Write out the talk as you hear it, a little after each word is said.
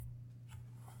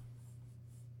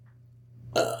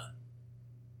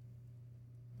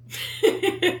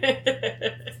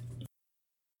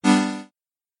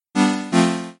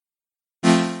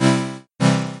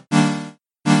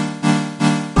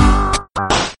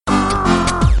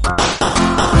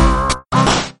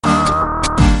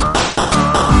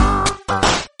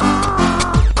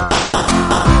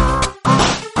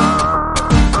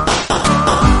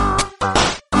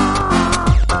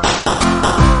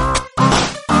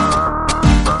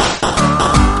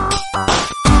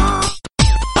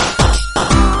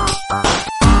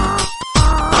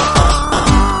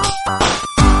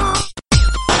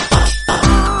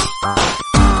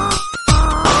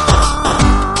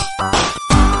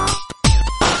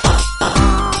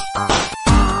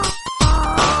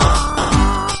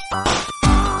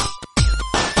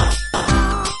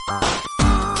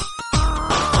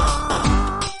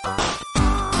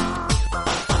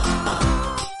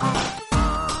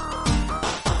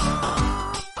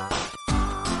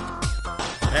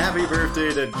Happy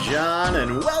birthday to John,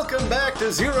 and welcome back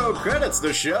to Zero Credits,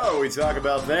 the show we talk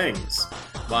about things.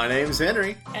 My name's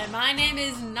Henry. And my name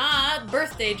is Not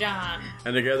Birthday John.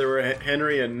 And together we're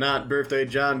Henry and Not Birthday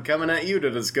John, coming at you to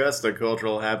discuss the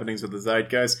cultural happenings of the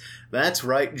zeitgeist. That's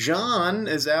right, John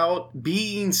is out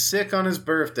being sick on his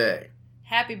birthday.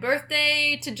 Happy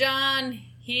birthday to John.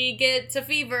 He gets a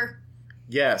fever.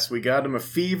 Yes, we got him a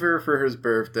fever for his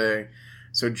birthday.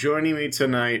 So joining me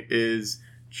tonight is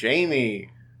Jamie.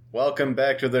 Welcome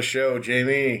back to the show,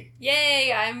 Jamie.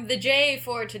 Yay, I'm the J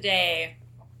for today.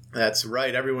 That's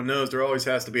right. Everyone knows there always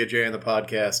has to be a J in the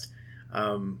podcast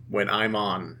when I'm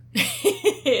on.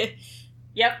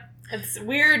 Yep. It's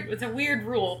weird. It's a weird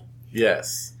rule.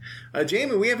 Yes.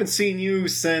 Jamie, we haven't seen you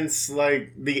since,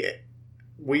 like, the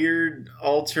weird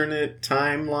alternate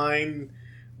timeline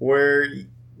where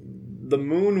the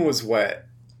moon was wet.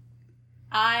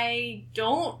 I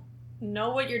don't know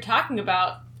what you're talking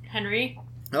about, Henry.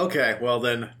 Okay, well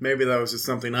then, maybe that was just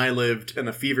something I lived in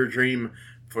a fever dream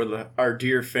for our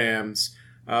dear fams.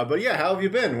 But yeah, how have you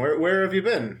been? Where have you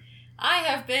been? I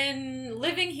have been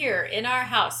living here in our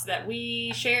house that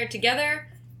we share together,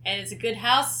 and it's a good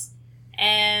house,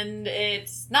 and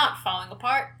it's not falling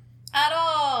apart at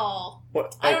all.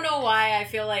 What? I don't know why I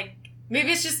feel like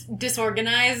maybe it's just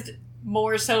disorganized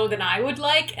more so than I would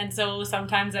like, and so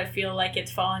sometimes I feel like it's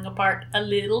falling apart a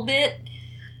little bit.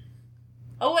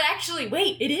 Oh, actually,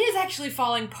 wait, it is actually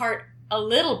falling apart a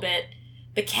little bit.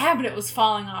 The cabinet was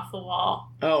falling off the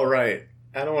wall. Oh, right.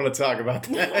 I don't want to talk about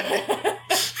that.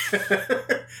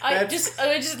 I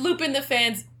just loop in the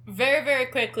fans very, very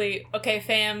quickly. Okay,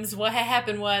 fams, what had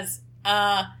happened was,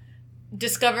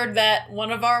 discovered that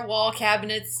one of our wall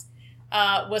cabinets,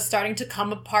 was starting to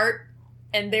come apart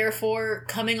and therefore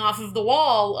coming off of the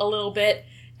wall a little bit.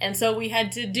 And so we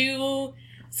had to do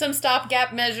some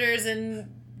stopgap measures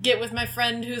and get with my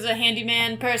friend who's a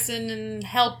handyman person and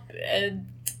help,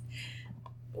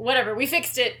 whatever. We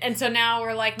fixed it, and so now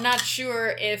we're, like, not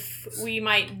sure if we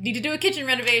might need to do a kitchen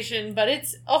renovation, but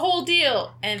it's a whole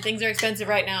deal, and things are expensive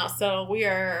right now, so we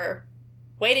are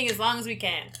waiting as long as we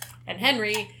can. And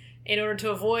Henry, in order to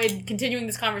avoid continuing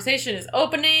this conversation, is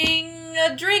opening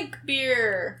a drink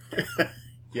beer.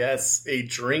 Yes, a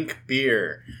drink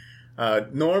beer.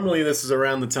 Normally this is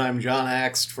around the time John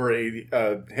asked for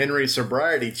a Henry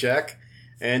sobriety check,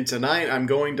 and tonight I'm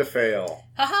going to fail.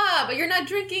 Haha, but you're not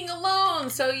drinking alone,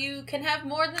 so you can have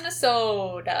more than a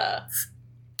soda.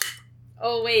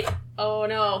 Oh, wait. Oh,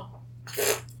 no.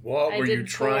 What were you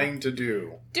trying to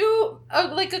do? Do,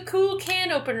 like a cool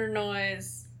can opener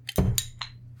noise.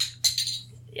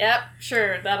 Yep,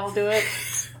 sure, that'll do it.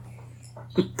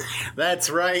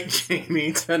 That's right,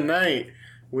 Jamie. Tonight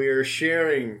we are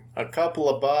sharing a couple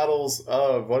of bottles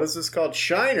of, what is this called?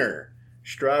 Shiner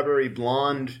Strawberry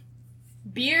Blonde.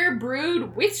 Beer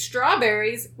brewed with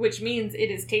strawberries, which means it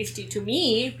is tasty to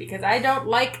me, because I don't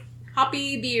like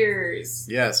hoppy beers.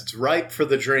 Yes, it's ripe for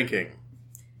the drinking.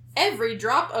 Every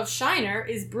drop of Shiner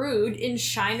is brewed in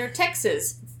Shiner,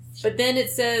 Texas. But then it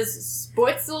says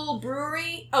Spoitzel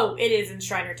Brewery. Oh, it is in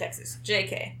Shiner, Texas.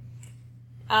 JK.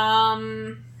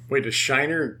 Wait, is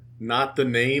Shiner not the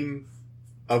name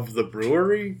of the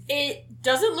brewery? It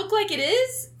doesn't look like it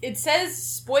is. It says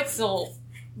Spoitzel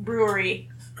Brewery.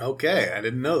 Okay, I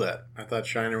didn't know that. I thought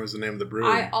Shiner was the name of the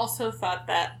brewery. I also thought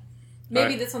that.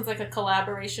 Maybe this one's like a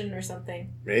collaboration or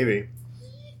something. Maybe.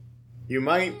 You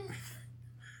might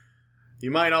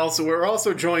also... We're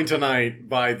also joined tonight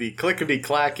by the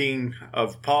clickety-clacking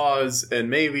of paws and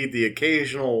maybe the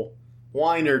occasional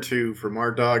whine or two from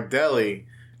our dog, Deli.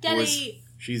 Deli!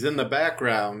 She's in the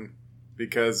background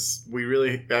because we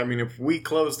really... I mean, if we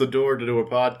closed the door to do a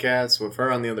podcast with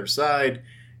her on the other side,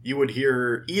 you would hear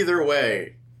her either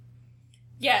way.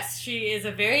 Yes, she is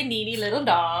a very needy little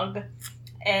dog,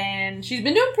 and she's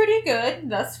been doing pretty good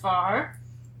thus far.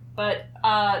 But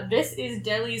this is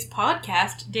Deli's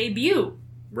podcast debut.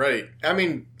 Right. I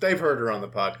mean, they've heard her on the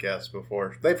podcast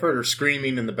before. They've heard her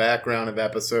screaming in the background of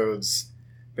episodes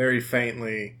very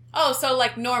faintly. Oh, so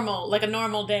like a normal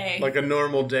day. Like a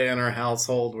normal day in our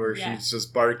household where she's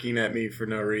just barking at me for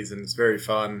no reason. It's very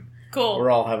fun. Cool. We're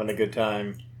all having a good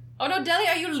time. Oh no, Deli,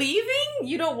 are you leaving?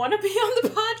 You don't want to be on the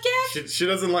podcast? She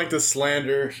doesn't like to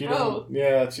slander. She doesn't.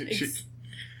 Yeah,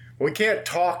 we can't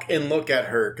talk and look at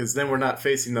her because then we're not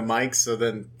facing the mic, so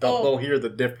then they'll hear the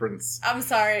difference. I'm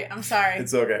sorry.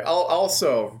 It's okay. I'll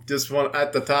also, just want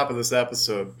at the top of this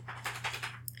episode,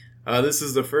 this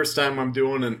is the first time I'm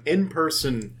doing an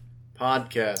in-person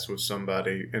podcast with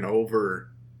somebody in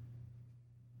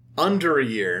under a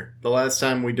year. The last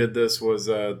time we did this was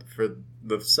for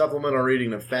the supplemental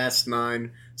reading of F9,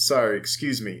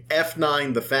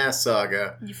 The Fast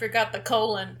Saga. You forgot the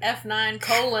colon.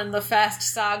 F9, The Fast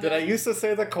Saga. Did I used to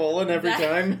say the colon every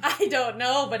time? I don't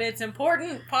know, but it's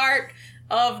important part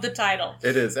of the title.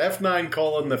 It is.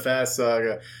 F9, The Fast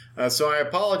Saga. So I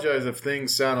apologize if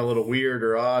things sound a little weird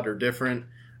or odd or different.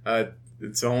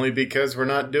 It's only because we're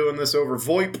not doing this over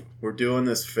VoIP. We're doing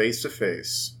this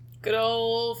face-to-face. Good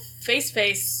old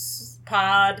face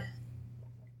pod.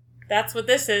 That's what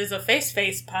this is, a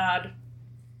face pod.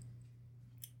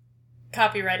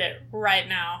 Copyright it right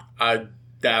now. I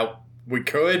doubt we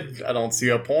could. I don't see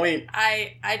a point.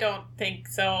 I don't think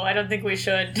so. I don't think we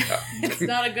should. It's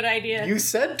not a good idea. You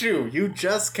said to. You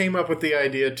just came up with the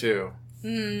idea too.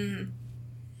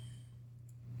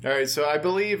 Alright, so I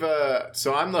believe,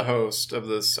 so I'm the host of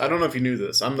this. I don't know if you knew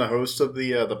this. I'm the host of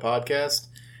the podcast.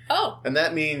 Oh. And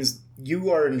that means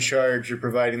you are in charge of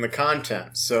providing the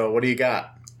content. So what do you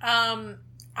got?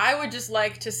 I would just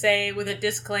like to say with a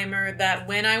disclaimer that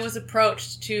when I was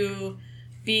approached to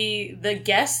be the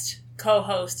guest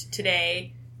co-host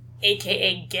today,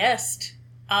 aka guest,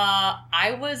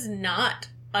 I was not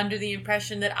under the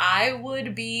impression that I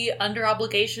would be under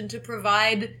obligation to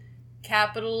provide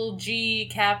capital G,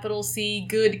 capital C,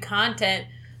 good content.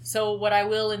 So what I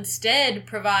will instead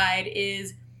provide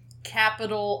is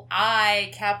capital I,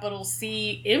 capital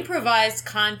C, improvised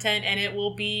content, and it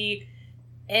will be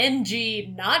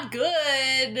NG, not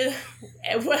good.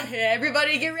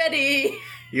 Everybody get ready.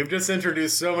 You've just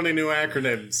introduced so many new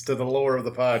acronyms to the lore of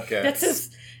the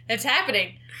podcast. It's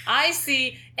happening.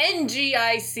 IC,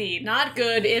 NGIC, not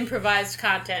good, improvised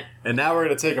content. And now we're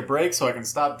going to take a break so I can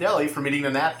stop Deli from eating a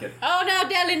napkin. Oh, no,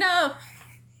 Deli, no.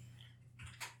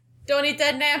 Don't eat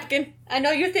that napkin. I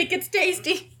know you think it's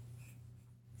tasty.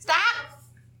 Stop!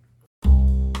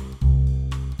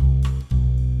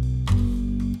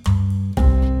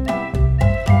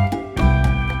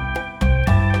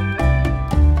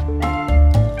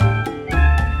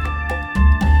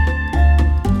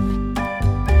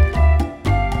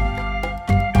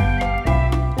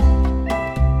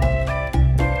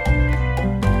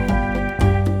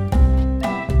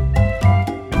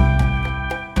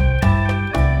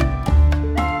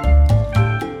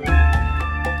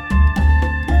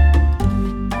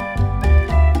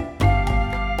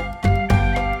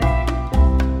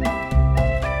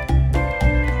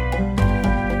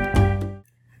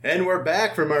 And we're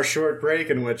back from our short break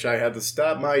in which I had to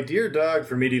stop my dear dog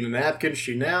from eating a napkin.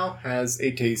 She now has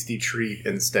a tasty treat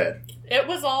instead. It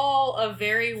was all a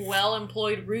very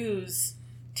well-employed ruse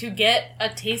to get a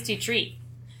tasty treat.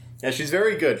 Yeah, she's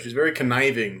very good. She's very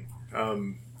conniving.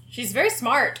 She's very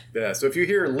smart. Yeah, so if you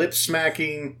hear lip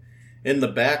smacking in the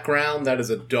background, that is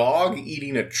a dog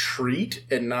eating a treat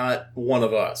and not one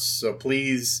of us. So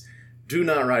please do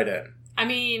not write in. I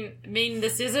mean,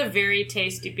 this is a very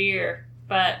tasty beer,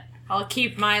 but I'll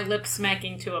keep my lip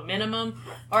smacking to a minimum,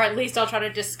 or at least I'll try to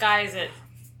disguise it.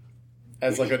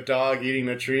 As like a dog eating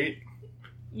a treat?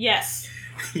 Yes.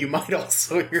 You might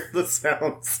also hear the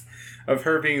sounds of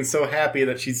her being so happy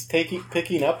that she's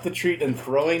picking up the treat and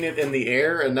throwing it in the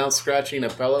air and now scratching a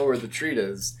pillow where the treat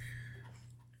is.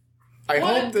 What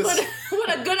a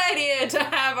good idea to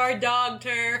have our dog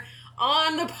Tur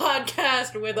on the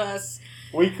podcast with us.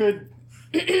 We could.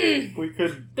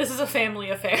 This is a family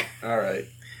affair. All right.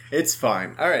 It's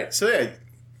fine. All right. So, yeah,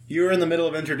 you were in the middle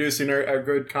of introducing our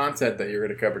good content that you're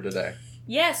going to cover today.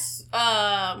 Yes.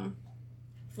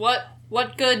 What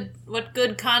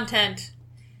good content?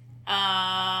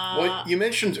 Well, you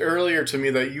mentioned earlier to me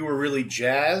that you were really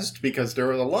jazzed because there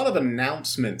were a lot of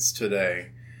announcements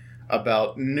today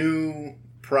about new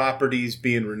properties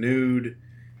being renewed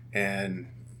and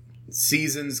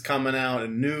seasons coming out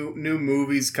and new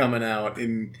movies coming out,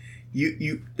 and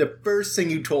you the first thing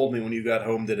you told me when you got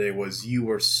home today was you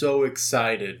were so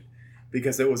excited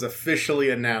because it was officially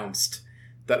announced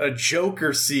that a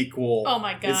Joker sequel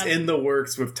is in the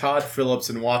works with Todd Phillips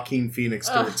and Joaquin Phoenix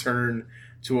to return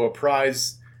to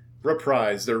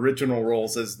reprise their original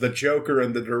roles as the Joker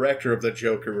and the director of the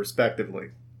Joker,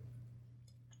 respectively.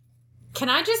 Can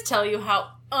I just tell you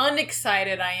how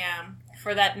unexcited I am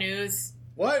for that news?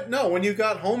 What? No, when you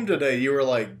got home today, you were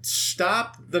like,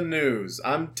 stop the news.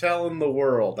 I'm telling the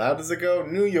world. How does it go?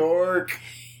 New York.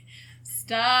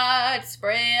 Start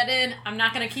spreading. I'm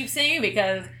not going to keep singing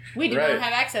because we do not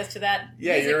have access to that.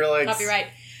 Yeah, you're like... Copyright.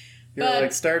 You're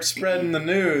like, start spreading the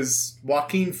news.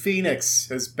 Joaquin Phoenix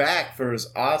is back for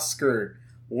his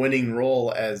Oscar-winning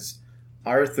role as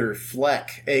Arthur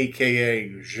Fleck,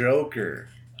 a.k.a. Joker.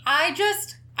 I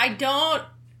don't...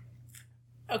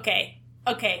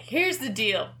 Okay, here's the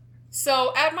deal.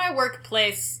 So, at my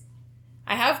workplace,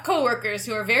 I have coworkers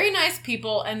who are very nice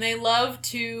people, and they love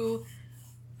to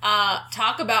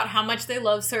talk about how much they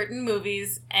love certain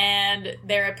movies, and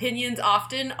their opinions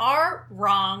often are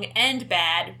wrong and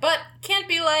bad, but can't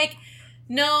be like,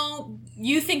 no,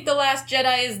 you think The Last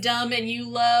Jedi is dumb, and you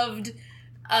loved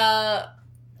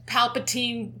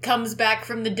Palpatine comes back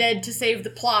from the dead to save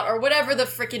the plot, or whatever the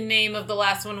frickin' name of the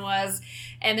last one was,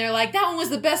 and they're like, that one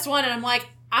was the best one, and I'm like,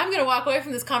 I'm gonna walk away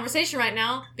from this conversation right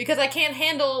now, because I can't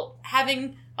handle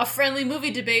having a friendly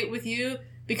movie debate with you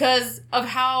because of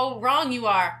how wrong you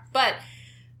are. But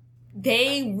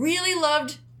they really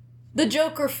loved the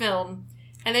Joker film,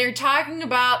 and they were talking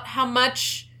about how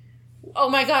much, oh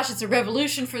my gosh, it's a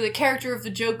revolution for the character of the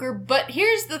Joker, but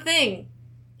here's the thing.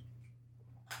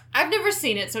 I've never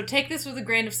seen it, so take this with a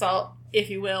grain of salt, if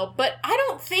you will, but I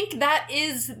don't think that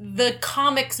is the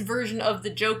comics version of the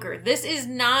Joker. This is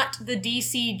not the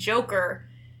DC Joker.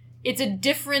 It's a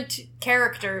different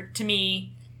character to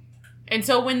me. And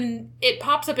so when it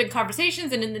pops up in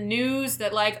conversations and in the news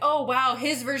that like, oh wow,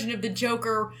 his version of the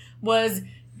Joker was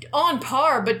on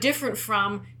par but different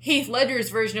from Heath Ledger's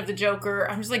version of the Joker,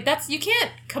 I'm just like, you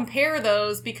can't compare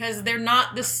those because they're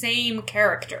not the same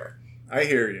character. I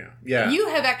hear you. Yeah. You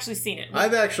have actually seen it.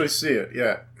 I've actually seen it,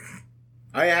 yeah.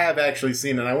 I have actually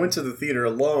seen it. I went to the theater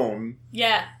alone.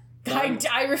 Yeah.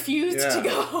 I refused to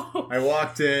go. I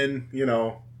walked in,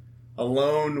 a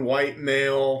lone white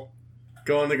male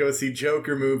going to go see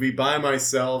Joker movie by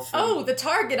myself. Oh, the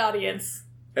target audience.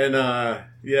 And,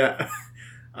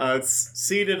 it's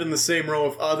seated in the same row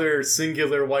of other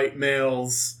singular white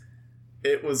males.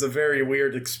 It was a very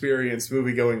weird experience,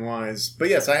 movie-going wise. But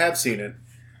yes, I have seen it.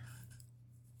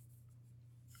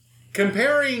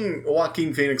 Comparing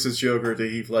Joaquin Phoenix's Joker to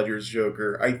Heath Ledger's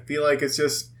Joker, I feel like it's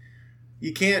just...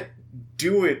 You can't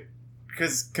do it,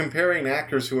 because comparing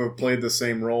actors who have played the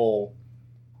same role,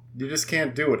 you just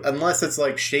can't do it. Unless it's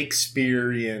like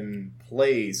Shakespearean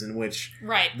plays in which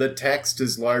the text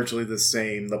is largely the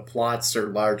same, the plots are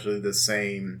largely the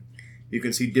same. You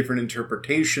can see different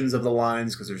interpretations of the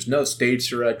lines, because there's no stage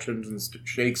directions in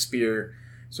Shakespeare.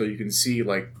 So you can see,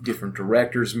 like, different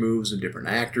directors' moves and different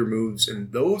actor moves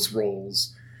in those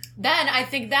roles. Then I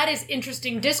think that is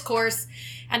interesting discourse,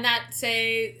 and that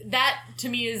to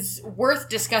me is worth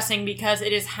discussing because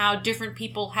it is how different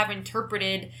people have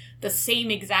interpreted the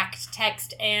same exact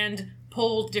text and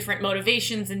pulled different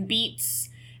motivations and beats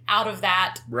out of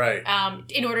that. Right.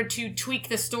 In order to tweak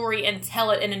the story and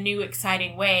tell it in a new,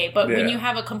 exciting way. But when you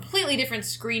have a completely different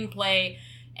screenplay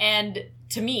and...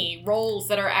 to me, roles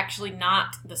that are actually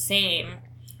not the same.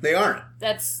 They aren't.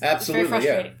 That's absolutely very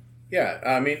frustrating. Yeah.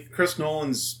 I mean, Chris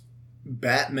Nolan's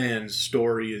Batman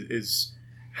story is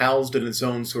housed in its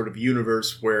own sort of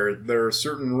universe where there are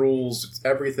certain rules.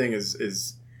 Everything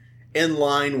is in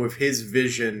line with his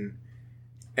vision.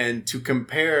 And to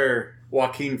compare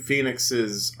Joaquin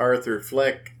Phoenix's Arthur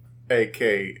Fleck,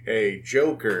 a.k.a.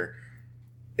 Joker,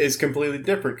 is completely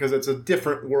different because it's a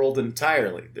different world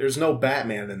entirely. There's no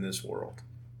Batman in this world.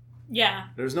 Yeah.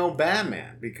 There's no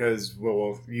Batman because,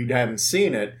 well, you haven't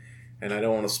seen it, and I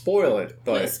don't want to spoil it.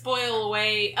 But please spoil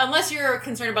away, unless you're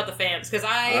concerned about the fans, because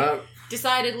I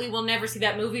decidedly will never see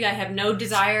that movie. I have no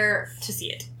desire to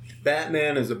see it.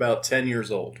 Batman is about 10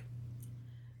 years old.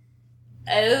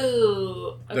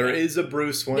 Oh. Okay. There is a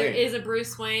Bruce Wayne. There is a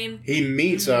Bruce Wayne. He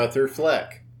meets Arthur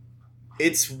Fleck.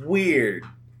 It's weird.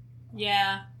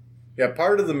 Yeah. Yeah,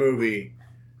 part of the movie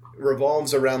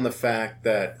revolves around the fact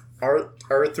that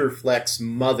Arthur Fleck's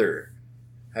mother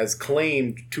has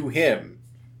claimed to him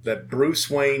that Bruce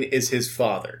Wayne is his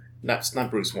father. Not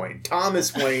Bruce Wayne.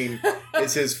 Thomas Wayne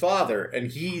is his father,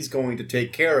 and he's going to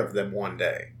take care of them one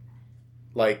day.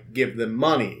 Like, give them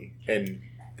money and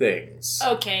things.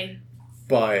 Okay.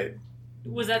 But...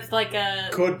 was that like a...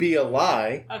 could be a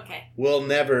lie. Okay. We'll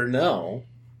never know.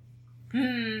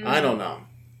 I don't know.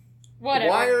 Whatever.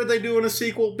 Why are they doing a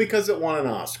sequel? Because it won an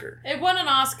Oscar. It won an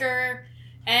Oscar,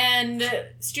 and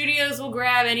studios will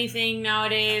grab anything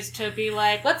nowadays to be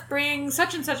like, let's bring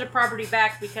such and such a property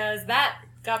back because that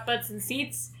got butts and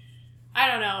seats. I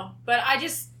don't know. But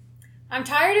I'm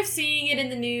tired of seeing it in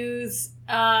the news,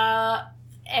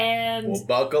 and... Well,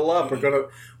 buckle up.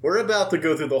 We're about to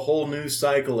go through the whole news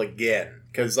cycle again.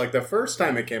 Because, like, the first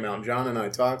time it came out, John and I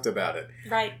talked about it.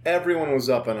 Right. Everyone was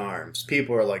up in arms.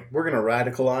 People are like, we're going to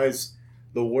radicalize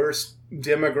the worst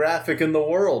demographic in the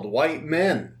world, white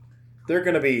men. They're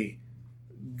going to be,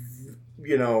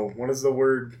 what is the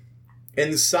word?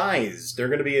 Incised. They're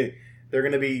going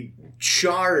to be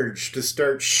charged to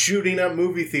start shooting up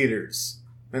movie theaters.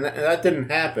 And that didn't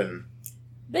happen.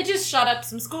 They just shut up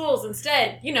some schools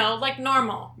instead, like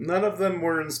normal. None of them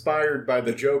were inspired by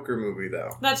the Joker movie,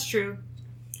 though. That's true.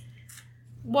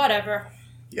 Whatever.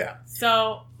 Yeah.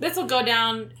 So, this will go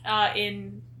down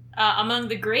in among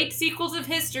the great sequels of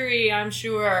history, I'm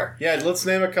sure. Yeah, let's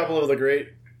name a couple of the great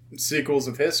sequels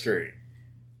of history.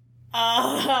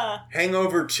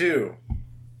 Hangover 2.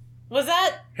 Was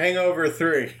that? Hangover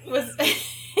 3.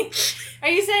 Are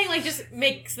you saying, like, just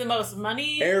makes the most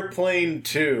money? Airplane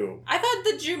 2. I thought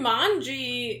the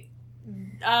Jumanji,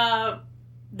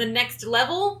 the next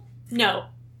level? No.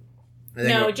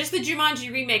 Just the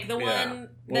Jumanji remake. The one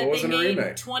that they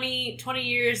made 20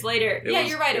 years later.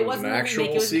 You're right. It wasn't a remake.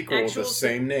 It was sequel an with the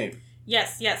same name.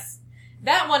 Yes.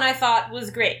 That one I thought was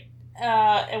great.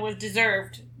 It was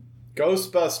deserved.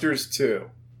 Ghostbusters 2.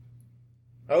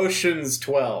 Ocean's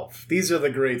 12. These are the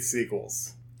great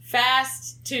sequels.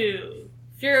 Fast 2.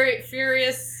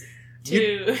 Furious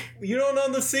 2. You don't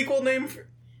know the sequel name?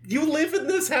 You live in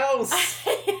this house.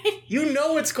 You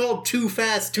know it's called Too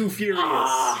Fast, Too Furious.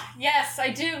 Yes,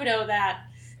 I do know that.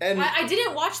 And I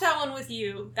didn't watch that one with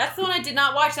you. That's the one I did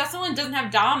not watch. That's the one that doesn't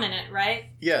have Dom in it, right?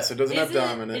 Yes, it doesn't have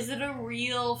Dom in it. Is it a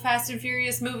real Fast and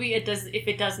Furious movie? If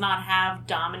it does not have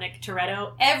Dominic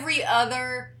Toretto. Every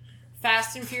other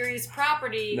Fast and Furious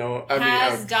property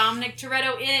has Dominic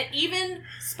Toretto in it. Even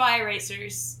Spy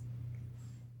Racers.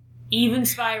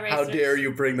 How dare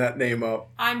you bring that name up?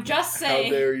 I'm just saying.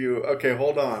 How dare you? Okay,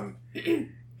 hold on.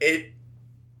 It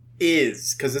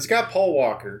is, because it's got Paul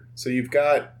Walker, so you've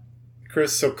got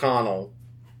Chris O'Connell.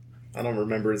 I don't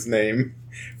remember his name.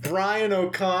 Brian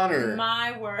O'Connor.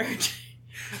 My word.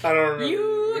 I don't remember.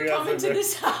 You come into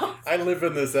this house. I live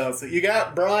in this house. You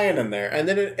got Brian in there, and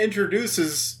then it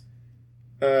introduces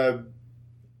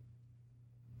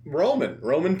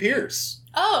Roman Pierce.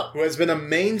 Oh. Who has been a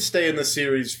mainstay in the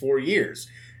series for years.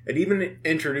 It even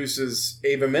introduces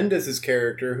Eva Mendes'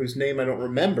 character, whose name I don't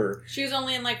remember. She was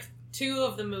only in, like, 2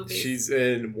 of the movies. She's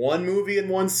in one movie and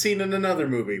one scene in another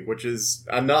movie, which is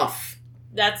enough.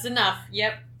 That's enough,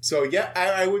 yep. So, yeah,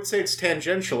 I would say it's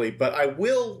tangentially, but I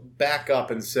will back up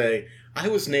and say I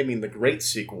was naming the great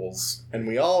sequels, and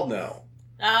we all know.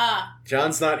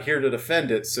 John's not here to defend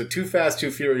it, so Too Fast,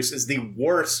 Too Furious is the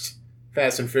worst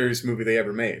Fast and Furious movie they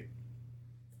ever made.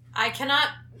 I cannot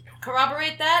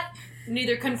corroborate that,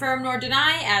 neither confirm nor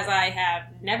deny, as I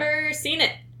have never seen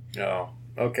it. Oh,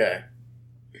 okay.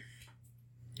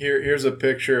 Here's a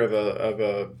picture of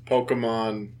a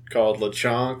Pokemon called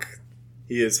Lechonk.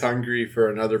 He is hungry for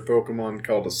another Pokemon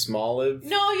called a Smoliv.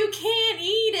 No, you can't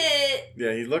eat it!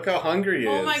 Yeah, look how hungry he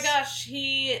is. Oh my gosh,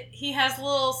 he has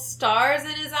little stars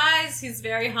in his eyes. He's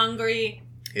very hungry.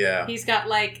 Yeah. He's got,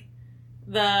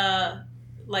 the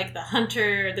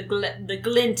hunter, the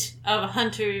glint of a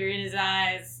hunter in his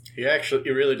eyes. He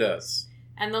really does.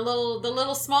 And the little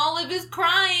Smoliv is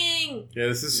crying. Yeah,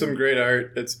 this is some great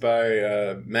art. It's by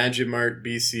Magimart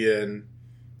BCN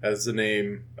as the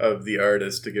name of the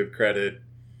artist to give credit.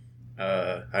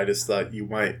 I just thought you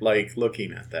might like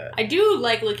looking at that. I do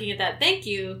like looking at that. Thank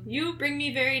you. You bring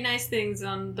me very nice things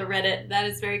on the Reddit. That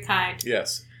is very kind.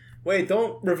 Yes. Wait,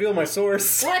 don't reveal my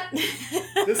source. What?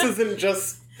 This isn't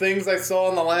just things I saw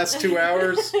in the last 2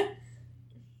 hours.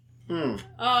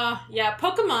 Yeah,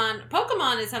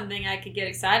 Pokemon is something I could get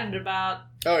excited about.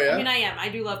 Oh, yeah? I mean, I am. I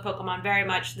do love Pokemon very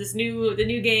much. The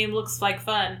new game looks like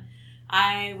fun.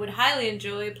 I would highly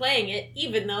enjoy playing it,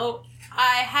 even though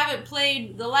I haven't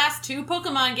played the last 2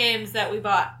 Pokemon games that we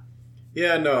bought.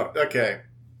 Yeah, no, okay.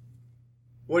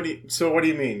 What do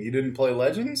you mean? You didn't play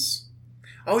Legends?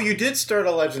 Oh, you did start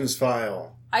a Legends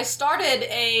file. I started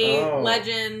a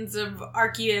Legends of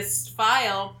Arceus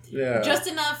file. Yeah. Just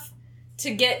enough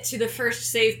to get to the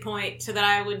first save point so that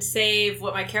I would save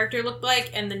what my character looked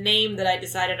like and the name that I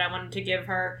decided I wanted to give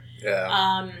her.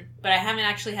 Yeah. But I haven't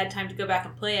actually had time to go back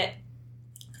and play it.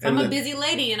 I'm a busy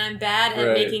lady, and I'm bad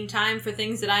at making time for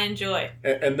things that I enjoy.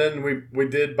 And then we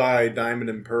did buy Diamond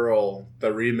and Pearl,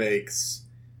 the remakes,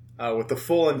 with the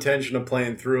full intention of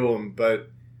playing through them, but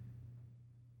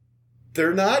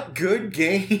they're not good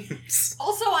games.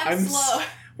 Also, I'm slow.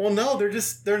 Well, no,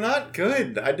 they're not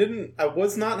good. I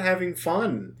was not having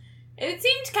fun. It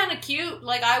seemed kind of cute.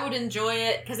 Like, I would enjoy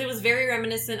it because it was very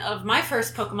reminiscent of my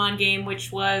first Pokemon game,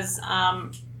 which was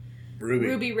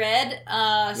Ruby Red.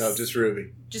 No, just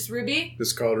Ruby. Just Ruby?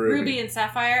 It's called Ruby. Ruby and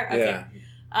Sapphire? Okay. Yeah.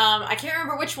 I can't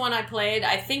remember which one I played.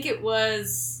 I think it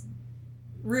was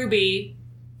Ruby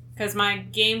because my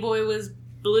Game Boy was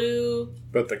blue.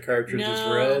 But the cartridge is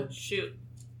red? Shoot.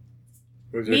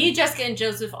 Me, Jessica, and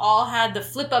Joseph all had the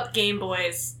flip-up Game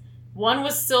Boys. One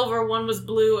was silver, one was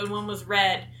blue, and one was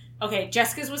red. Okay,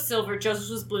 Jessica's was silver,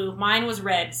 Joseph's was blue, mine was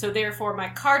red, so therefore my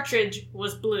cartridge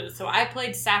was blue. So I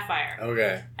played Sapphire.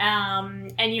 Okay.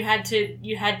 And you had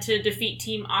to defeat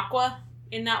Team Aqua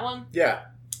in that one? Yeah.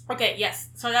 Okay, yes.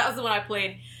 So that was the one I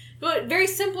played. But very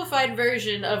simplified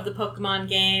version of the Pokemon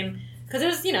game, because it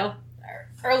was,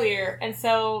 earlier. And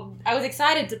so I was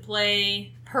excited to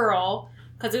play Pearl,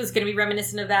 because it was going to be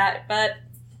reminiscent of that. But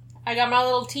I got my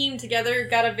little team together,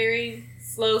 got a very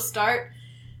slow start,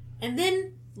 and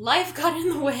then life got in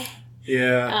the way.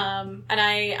 Yeah. And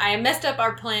I messed up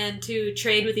our plan to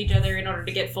trade with each other in order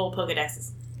to get full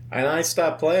Pokedexes. And I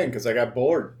stopped playing because I got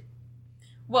bored.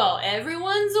 Well,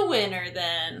 everyone's a winner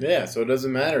then. Yeah, so it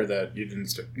doesn't matter that you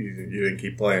didn't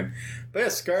keep playing. But yeah,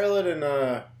 Scarlet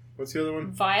and what's the other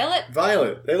one?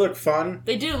 Violet. They look fun.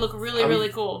 They do look really, really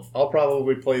cool. I'll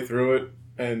probably play through it,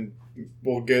 and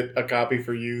we'll get a copy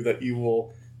for you that you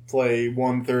will play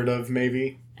 1/3 of,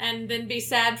 maybe. And then be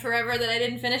sad forever that I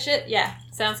didn't finish it? Yeah,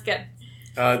 sounds good.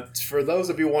 For those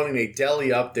of you wanting a Deli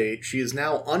update, she is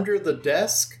now under the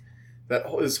desk that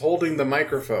is holding the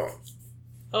microphone.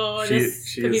 Oh,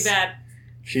 this could be bad.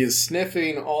 She is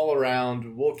sniffing all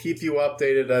around. We'll keep you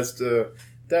updated as to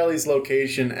Deli's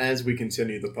location as we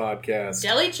continue the podcast.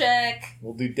 Deli check.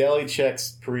 We'll do Deli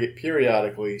checks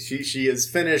periodically. She has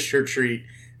finished her treat,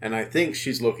 and I think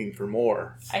she's looking for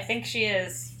more. I think she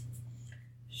is.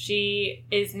 She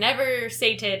is never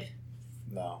sated.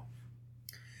 No.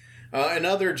 In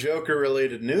other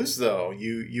Joker-related news, though,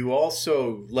 you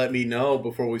also let me know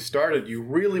before we started you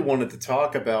really wanted to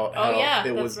talk about how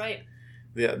it was right.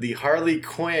 The Harley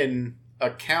Quinn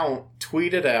account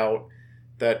tweeted out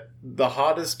that the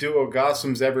hottest duo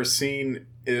Gossam's ever seen,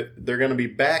 they're going to be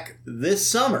back this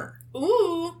summer.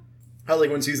 Ooh! Harley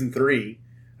Quinn Season 3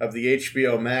 of the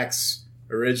HBO Max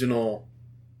original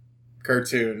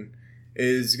cartoon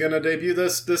is going to debut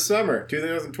this summer,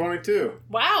 2022.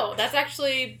 Wow, that's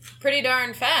actually pretty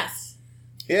darn fast.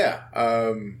 Yeah.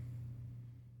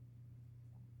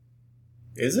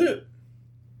 Is it?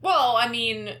 Well, I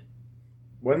mean,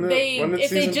 if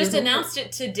they just announced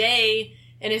it today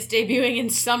and it's debuting in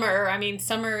summer, I mean,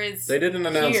 summer is They didn't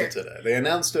announce here. it today. They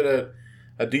announced it at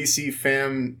a DC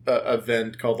fan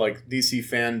event called, DC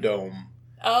Fandom.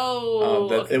 Oh.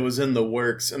 That it was in the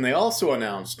works. And they also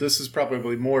announced, this is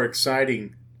probably more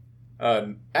exciting.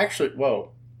 It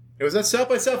was at South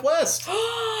by Southwest.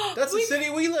 That's the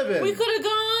city we live in. We could have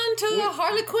gone to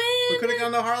Harley Quinn. We could have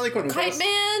gone to Harley Quinn. Kite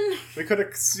Man. We could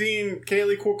have seen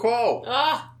Kaylee Cuoco.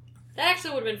 That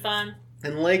actually would have been fun.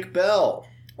 And Lake Bell.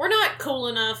 We're not cool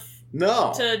enough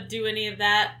to do any of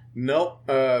that. Nope.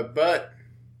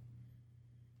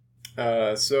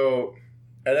 So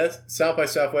at South by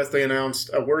Southwest, they announced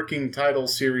a working title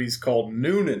series called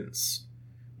Noonan's,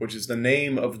 which is the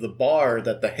name of the bar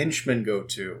that the henchmen go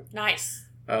to. Nice.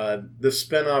 The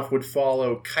spinoff would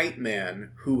follow Kite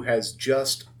Man, who has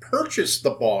just purchased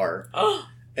the bar.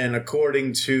 And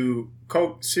according to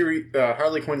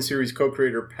Harley Quinn series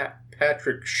co-creator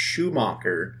Patrick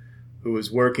Schumacher, who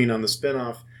is working on the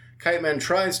spinoff, Kite Man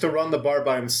tries to run the bar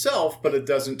by himself, but it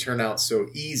doesn't turn out so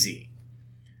easy.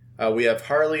 We have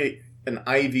Harley and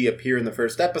Ivy appear in the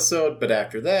first episode, but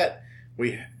after that,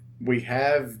 we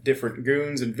have different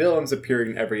goons and villains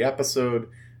appearing in every episode,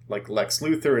 like Lex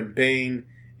Luthor and Bane.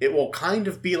 It will kind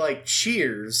of be like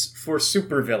Cheers for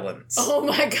supervillains. Oh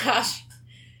my gosh.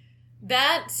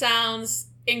 That sounds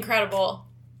incredible.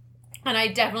 And I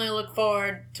definitely look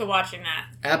forward to watching that.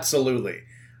 Absolutely.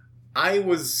 I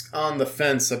was on the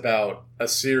fence about a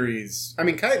series. I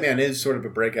mean, Kite Man is sort of a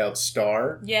breakout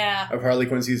star of Harley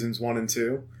Quinn seasons 1 and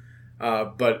 2.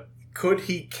 But could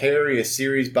he carry a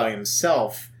series by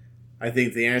himself? I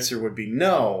think the answer would be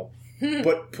no.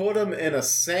 But put him in a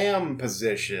Sam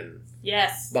position.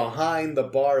 Yes. Behind the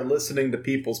bar listening to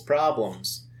people's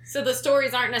problems. So the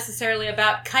stories aren't necessarily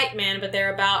about Kite Man, but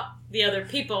they're about the other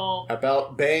people.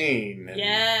 About Bane.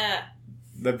 And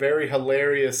the very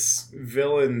hilarious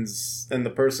villains and the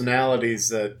personalities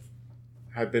that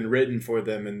have been written for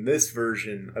them in this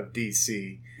version of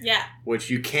DC. Yeah. Which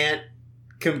you can't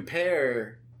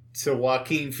compare to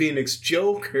Joaquin Phoenix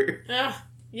Joker.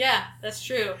 Yeah, that's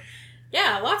true.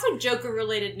 Yeah, lots of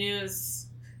Joker-related news.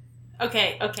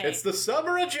 Okay. It's the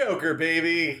summer of Joker,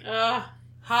 baby!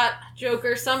 Hot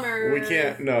Joker summer. We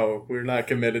can't, no, we're not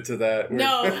committed to that.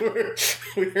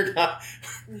 We're not.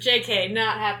 JK,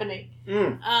 not happening.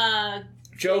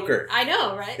 Joker. I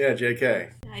know, right? Yeah,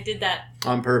 JK. I did that.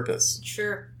 On purpose.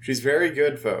 Sure. She's very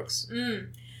good, folks.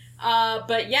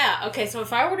 But yeah, okay, so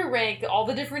if I were to rank all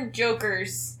the different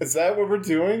Jokers... Is that what we're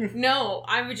doing? No,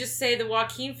 I would just say the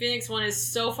Joaquin Phoenix one is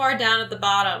so far down at the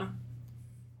bottom.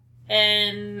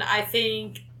 And I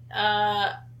think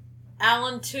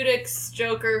Alan Tudyk's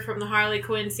Joker from the Harley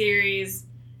Quinn series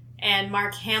and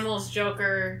Mark Hamill's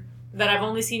Joker that I've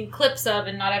only seen clips of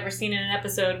and not ever seen in an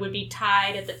episode would be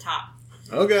tied at the top.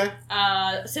 Okay.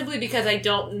 Simply because I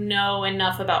don't know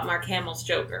enough about Mark Hamill's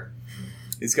Joker.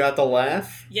 He's got the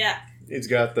laugh. Yeah. He's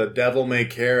got the devil may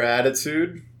care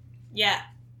attitude. Yeah.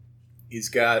 He's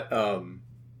got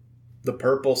the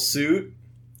purple suit.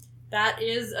 That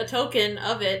is a token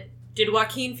of it. Did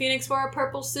Joaquin Phoenix wear a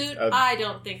purple suit? I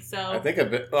don't think so. I think a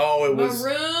bit. Oh, it was...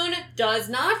 Maroon does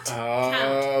not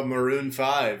count. Maroon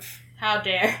 5. How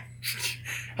dare.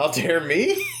 How dare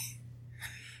me?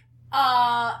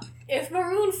 If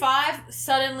Maroon 5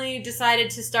 suddenly decided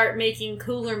to start making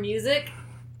cooler music,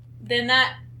 then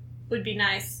that would be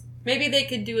nice. Maybe they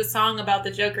could do a song about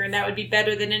the Joker, and that would be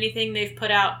better than anything they've put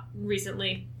out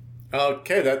recently.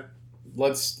 Okay,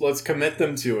 let's commit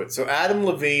them to it. So Adam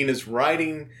Levine is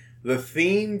writing the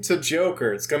theme to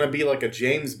Joker. It's going to be like a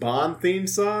James Bond theme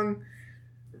song,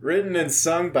 written and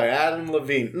sung by Adam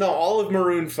Levine. No, all of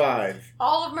Maroon 5.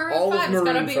 All of Maroon 5. It's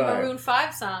going to be a Maroon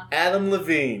 5 song. Adam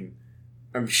Levine.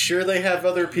 I'm sure they have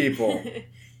other people.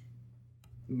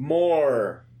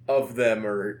 More of them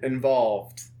are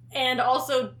involved. And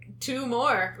also 2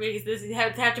 more. Because this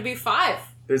have to be 5.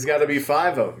 There's got to be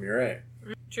 5 of them, you're right.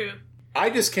 True.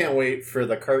 I just can't wait for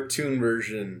the cartoon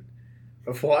version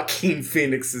of Joaquin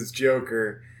Phoenix's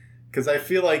Joker, because I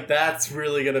feel like that's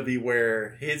really going to be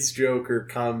where his Joker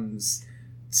comes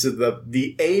to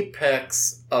the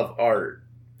apex of art.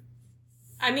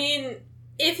 I mean,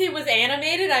 if it was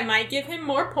animated, I might give him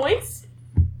more points.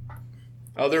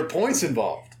 Oh, there are points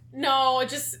involved. No,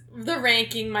 just the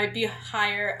ranking might be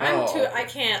higher. I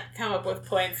can't come up with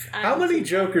points. How many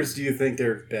Jokers do you think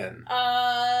there have been?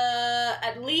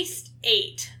 At least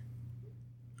 8.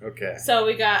 Okay. So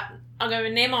we got... I'm going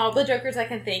to name all the Jokers I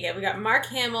can think of. We got Mark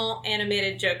Hamill,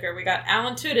 animated Joker. We got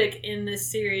Alan Tudyk in this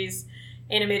series,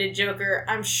 animated Joker.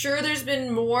 I'm sure there's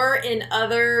been more in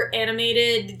other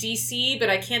animated DC, but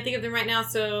I can't think of them right now,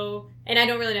 so... And I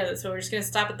don't really know them, so we're just going to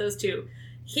stop at those 2.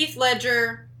 Heath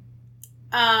Ledger,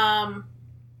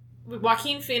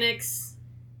 Joaquin Phoenix,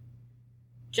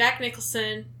 Jack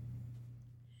Nicholson.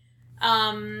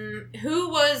 Who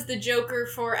was the Joker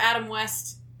for Adam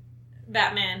West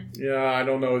Batman? Yeah, I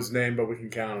don't know his name, but we can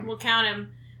count him. We'll count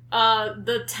him.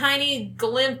 The tiny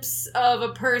glimpse of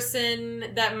a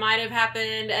person that might have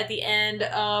happened at the end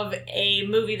of a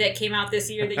movie that came out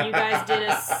this year that you guys did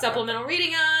a supplemental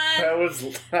reading on. That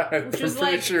was... I'm pretty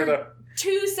like sure that...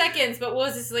 2 seconds, but what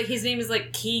was this? Like, his name is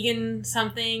like Keegan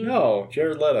something? No,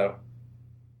 Jared Leto.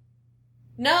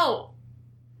 No.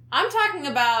 I'm talking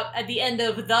about at the end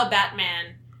of The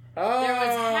Batman. Oh, there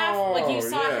was half... Like, you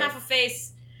saw half a face...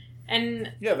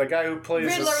 And yeah, the guy who plays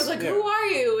Riddler was like, "Who are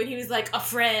you?" And he was like, "A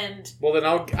friend." Well, then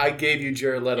I gave you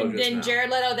Jared Leto. And then Jared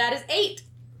Leto, that is 8.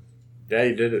 Yeah,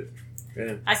 you did it.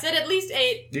 Yeah. I said at least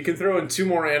 8. You can throw in 2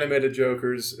 more animated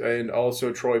Jokers and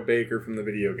also Troy Baker from the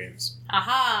video games.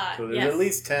 Aha! So there's at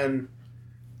least 10.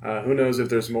 Who knows if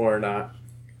there's more or not?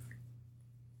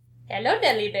 Hello,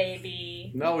 Deli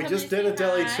Baby. No, we just did a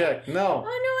deli check. No.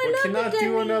 Oh, no, I love We cannot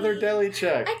do another deli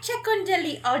check. I check on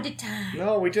deli all the time.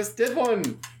 No, we just did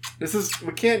one.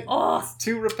 We can't. Oh. It's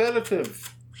too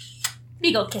repetitive.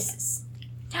 Big ol' kisses.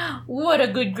 What a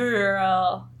good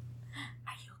girl.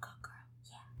 Are you a good girl?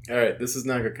 Yeah. Alright, this is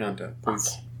not good content. Please.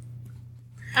 Okay.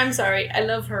 I'm sorry. I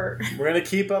love her. We're going to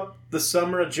keep up the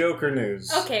summer of Joker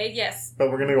news. Okay, yes. But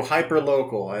we're going to go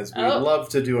hyper-local, as we love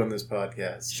to do on this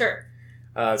podcast. Sure.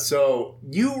 So,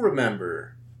 you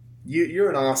remember,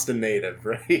 you're an Austin native,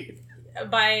 right?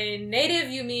 By native,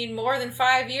 you mean more than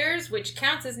 5 years, which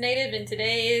counts as native in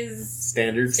today's...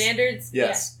 Standards?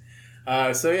 Yes.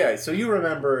 Yeah. So you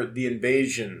remember the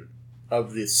invasion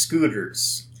of the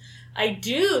scooters. I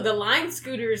do. The line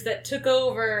scooters that took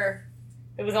over.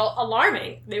 It was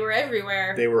alarming. They were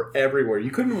everywhere.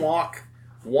 You couldn't walk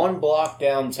 1 block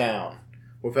downtown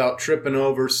without tripping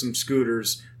over some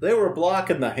scooters. They were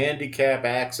blocking the handicap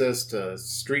access to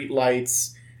street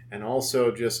lights and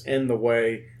also just in the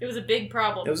way. It was a big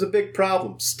problem. It was a big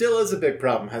problem. Still is a big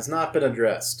problem. Has not been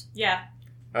addressed. Yeah.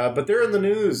 But they're in the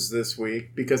news this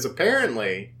week because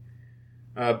apparently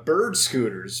Bird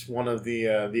Scooters, one of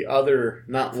the other,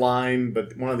 not Lime,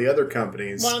 but one of the other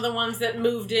companies. One of the ones that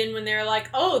moved in when they were like,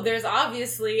 oh, there's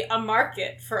obviously a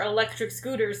market for electric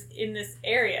scooters in this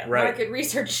area. Right. Market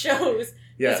research shows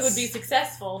this would be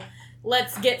successful.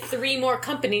 Let's get 3 more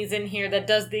companies in here that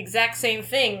does the exact same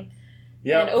thing.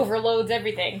 Yep. And overloads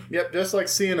everything. Yep, just like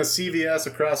seeing a CVS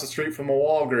across the street from a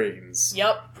Walgreens.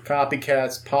 Yep.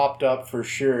 Copycats popped up for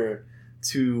sure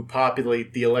to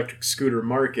populate the electric scooter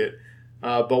market.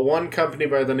 But one company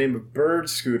by the name of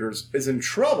Bird Scooters is in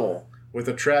trouble with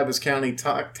the Travis County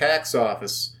tax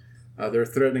office. They're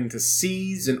threatening to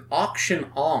seize and auction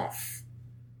off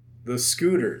the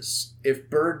scooters if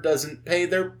Bird doesn't pay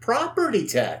their property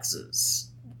taxes.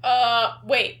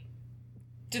 Wait.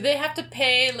 Do they have to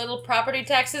pay little property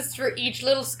taxes for each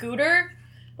little scooter?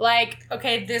 Like,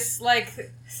 okay, this,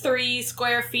 3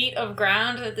 square feet of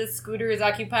ground that this scooter is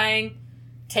occupying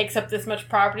takes up this much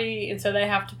property, and so they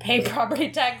have to pay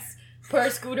property tax per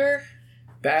scooter?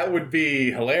 That would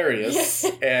be hilarious.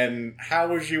 And how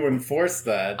would you enforce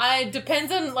that? It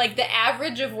depends on, the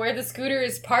average of where the scooter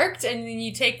is parked, and then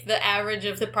you take the average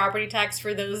of the property tax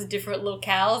for those different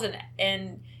locales,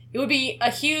 and it would be a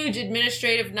huge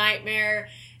administrative nightmare,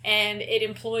 and it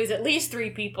employs at least 3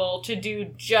 people to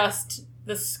do just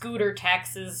the scooter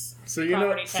taxes. So you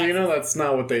know that's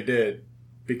not what they did,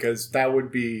 because that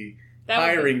would be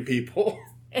hiring people.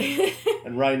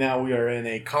 And right now we are in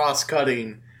a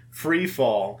cost-cutting free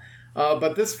fall.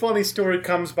 But this funny story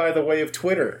comes by the way of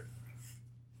Twitter,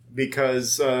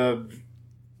 because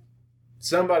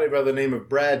somebody by the name of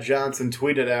Brad Johnson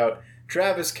tweeted out,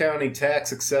 Travis County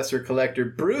tax assessor collector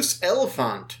Bruce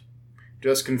Elephant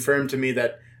just confirmed to me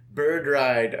that Bird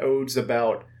Ride owes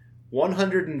about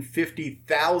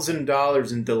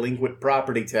 $150,000 in delinquent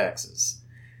property taxes.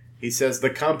 He says the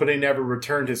company never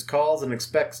returned his calls and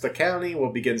expects the county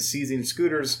will begin seizing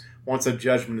scooters once a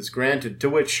judgment is granted, to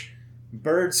which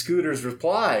Bird Scooters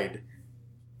replied,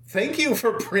 "Thank you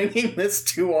for bringing this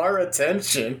to our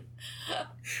attention.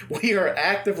 We are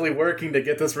actively working to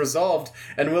get this resolved,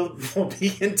 and we'll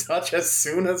be in touch as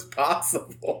soon as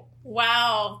possible."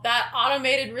 Wow, that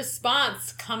automated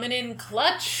response coming in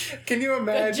clutch. Can you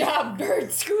imagine? Good job,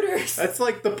 Bird Scooters. That's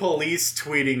like the police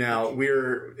tweeting out,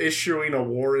 "We're issuing a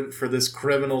warrant for this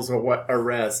criminal's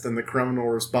arrest," and the criminal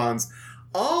responds,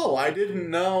 "Oh, I didn't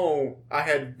know I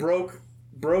had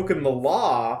broken the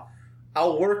law.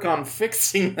 I'll work on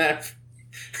fixing that.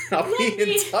 I'll be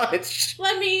in touch.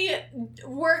 Let me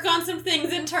work on some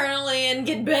things internally and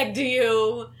get back to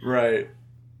you. Right.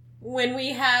 When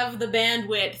we have the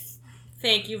bandwidth.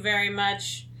 Thank you very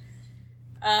much."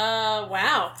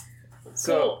 Wow.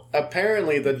 So, cool.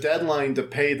 Apparently the deadline to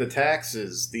pay the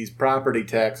taxes, these property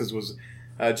taxes, was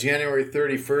January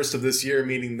 31st of this year,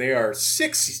 meaning they are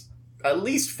at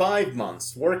least 5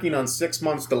 months, working on 6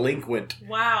 months delinquent.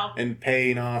 Wow. And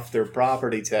paying off their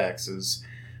property taxes.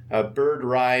 Bird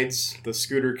Rides, the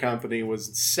scooter company,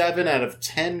 was 7 out of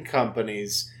 10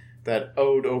 companies that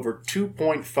owed over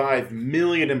 $2.5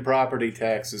 million in property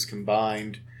taxes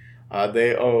combined.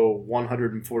 They owe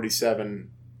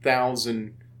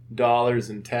 $147,000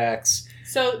 in tax.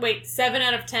 So, wait, 7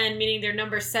 out of 10, meaning they're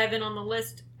number 7 on the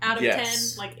list out of 10?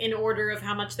 Like, in order of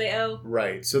how much they owe?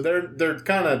 Right. So they're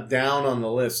kind of down on the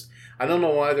list. I don't know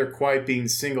why they're quite being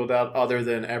singled out other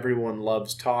than everyone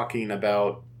loves talking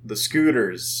about the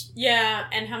scooters. Yeah,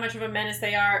 and how much of a menace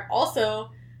they are.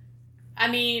 Also, I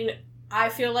mean, I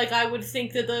feel like I would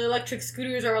think that the electric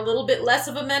scooters are a little bit less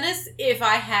of a menace if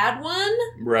I had one.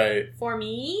 Right. For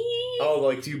me. Oh,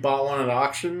 like you bought one at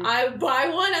auction? I buy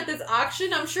one at this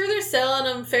auction. I'm sure they're selling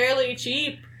them fairly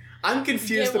cheap. I'm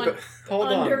confused about... Hold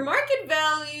on. Under market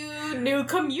value, new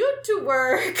commute to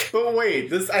work. But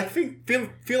wait, I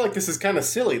feel like this is kind of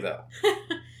silly, though.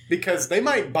 Because they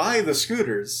might buy the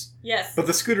scooters. Yes. But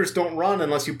the scooters don't run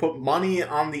unless you put money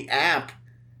on the app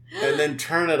and then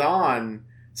turn it on.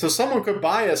 So someone could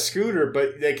buy a scooter,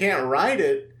 but they can't ride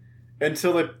it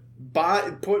until they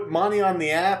put money on the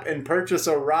app and purchase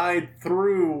a ride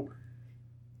through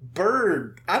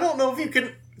Bird. I don't know if you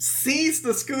can seize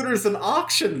the scooters and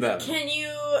auction them. Can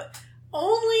you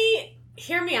only...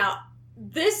 Hear me out.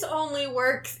 This only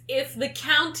works if the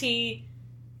county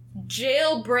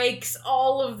jailbreaks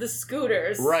all of the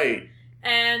scooters. Right.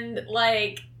 And,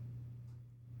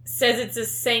 says it's a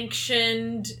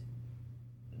sanctioned...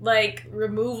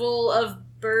 removal of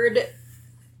bird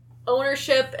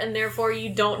ownership, and therefore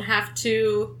you don't have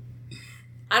to...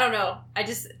 I don't know.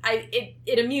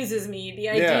 It amuses me, the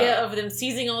idea of them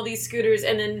seizing all these scooters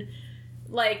and then,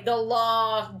 like, the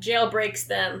law jailbreaks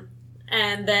them,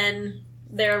 and then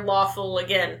they're lawful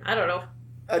again. I don't know.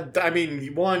 I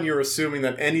mean, one, you're assuming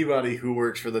that anybody who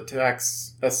works for the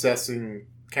tax assessing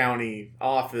county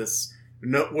office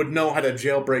would know how to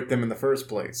jailbreak them in the first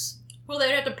place. Well,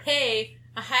 they'd have to pay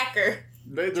a hacker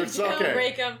to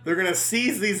jailbreak them. They're going to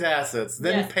seize these assets,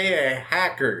 then pay a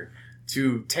hacker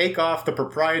to take off the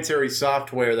proprietary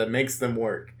software that makes them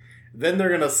work. Then they're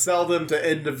going to sell them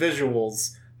to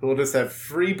individuals who will just have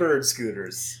free bird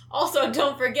scooters. Also,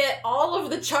 don't forget all of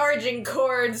the charging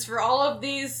cords for all of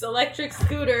these electric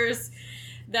scooters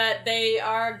that they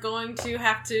are going to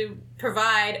have to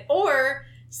provide. Or,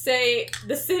 say,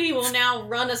 the city will now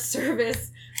run a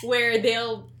service where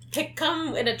they'll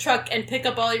come in a truck and pick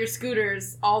up all your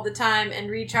scooters all the time and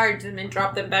recharge them and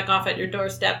drop them back off at your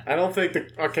doorstep. I don't think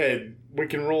okay, we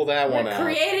can roll that one out.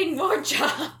 We're creating more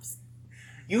jobs.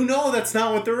 You know that's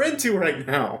not what they're into right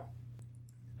now.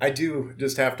 I do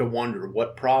just have to wonder,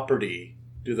 what property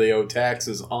do they owe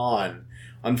taxes on?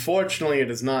 Unfortunately, it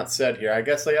is not said here. I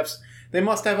guess they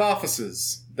must have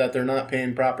offices that they're not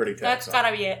paying property tax on. That's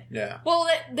gotta be it. Yeah. Well,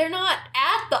 they're not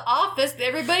at the office.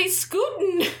 Everybody's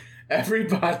scooting.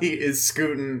 Everybody is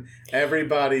scooting.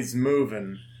 Everybody's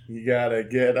moving. You gotta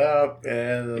get up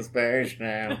in the space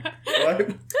now.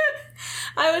 What?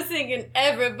 I was thinking,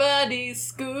 everybody's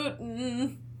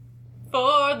scooting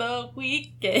for the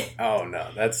weekend. Oh, no,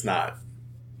 that's not.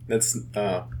 That's,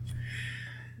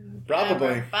 probably.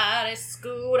 Everybody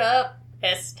scoot up.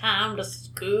 It's time to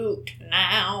scoot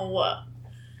now.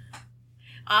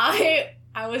 I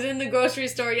was in the grocery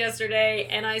store yesterday,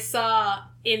 and I saw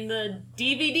in the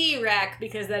DVD rack,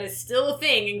 because that is still a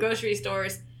thing in grocery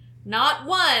stores, not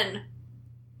one,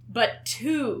 but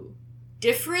 2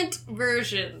 different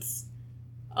versions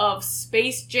of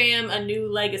Space Jam: A New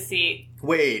Legacy.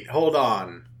 Wait, hold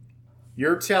on.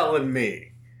 You're telling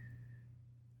me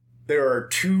there are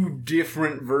 2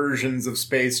 different versions of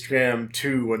Space Jam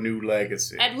 2: A New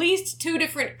Legacy? At least 2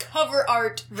 different cover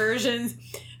art versions,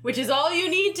 which is all you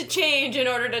need to change in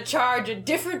order to charge a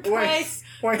different price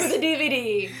for the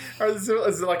DVD. Is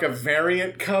it like a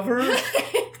variant cover?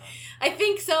 I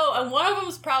think so, and one of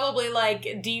them's probably like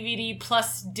DVD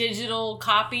plus digital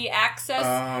copy access.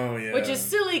 Oh, yeah. Which is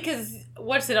silly, because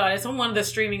what's it on? It's on one of the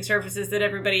streaming services that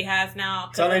everybody has now.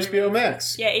 It's on HBO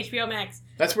Max. Yeah, HBO Max.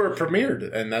 That's where it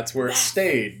premiered, and that's where it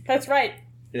stayed. That's right.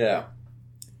 Yeah.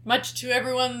 Much to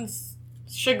everyone's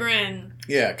chagrin.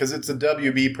 Yeah, because it's a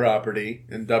WB property,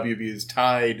 and WB is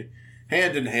tied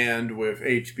hand in hand with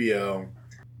HBO.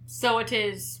 So it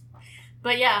is.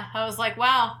 But yeah, I was like,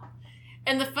 wow.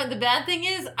 And the bad thing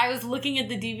is, I was looking at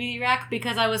the DVD rack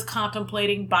because I was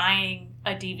contemplating buying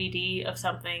a DVD of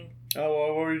something. Oh, well,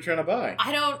 what were you trying to buy?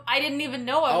 I didn't even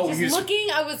know. I was just looking.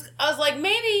 I was like,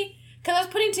 maybe, because I was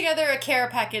putting together a care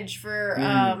package for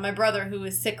my brother who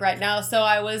is sick right now. So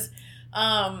I was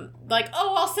like,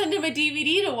 oh, I'll send him a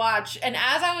DVD to watch. And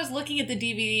as I was looking at the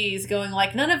DVDs going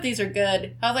like, none of these are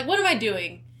good, I was like, what am I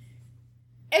doing?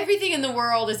 Everything in the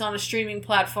world is on a streaming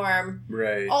platform.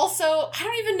 Right. Also, I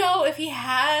don't even know if he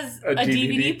has a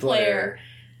DVD player.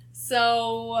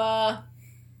 So,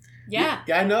 yeah.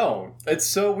 I know. It's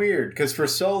so weird, because for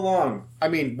so long, I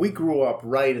mean, we grew up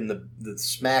right in the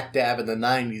smack dab in the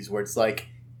 90s, where it's like,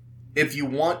 if you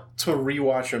want to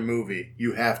rewatch a movie,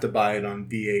 you have to buy it on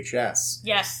VHS.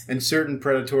 Yes. And certain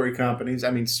predatory companies,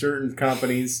 certain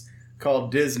companies called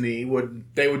Disney,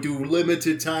 would do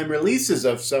limited time releases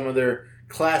of some of their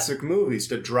classic movies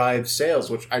to drive sales,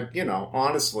 which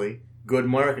honestly, good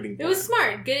marketing plan. It was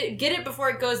smart. Get it before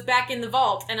it goes back in the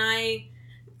vault. And I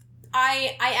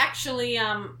actually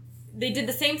they did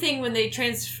the same thing when they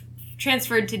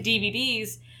transferred to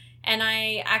DVDs. And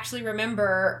I actually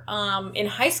remember in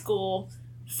high school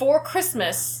for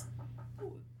Christmas,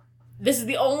 this is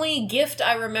the only gift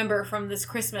I remember from this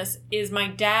Christmas, is my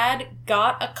dad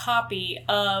got a copy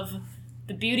of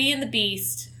The Beauty and the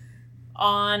Beast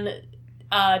on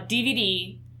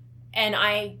DVD, and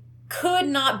I could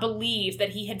not believe that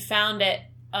he had found it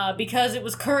because it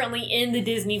was currently in the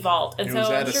Disney Vault. And it was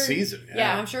out of season.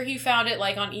 Yeah, I'm sure he found it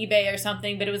like on eBay or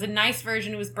something, but it was a nice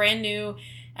version. It was brand new.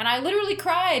 And I literally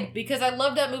cried because I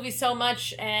loved that movie so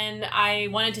much, and I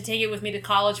wanted to take it with me to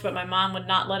college, but my mom would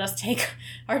not let us take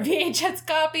our VHS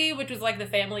copy, which was like the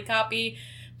family copy.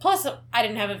 Plus, I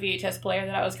didn't have a VHS player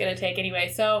that I was going to take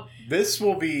anyway, so... This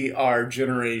will be our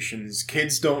generation's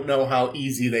kids don't know how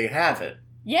easy they have it.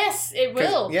 Yes, it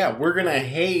will. Yeah, we're going to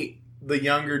hate the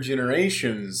younger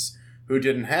generations who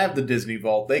didn't have the Disney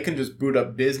Vault. They can just boot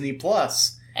up Disney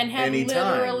Plus And have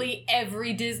anytime. Literally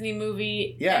every Disney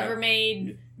movie ever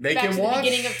made. They Back can to watch the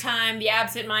Beginning of Time, The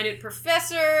Absent-Minded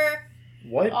Professor.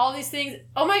 What? All these things.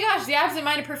 Oh my gosh, The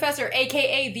Absent-Minded Professor,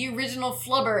 a.k.a. the original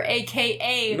Flubber,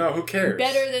 a.k.a. No, who cares?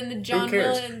 Better than the John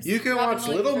Williams. You can watch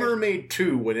Little Mermaid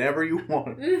 2 whenever you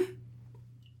want.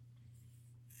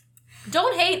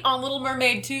 Don't hate on Little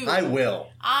Mermaid 2. I will.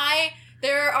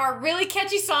 There are really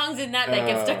catchy songs in that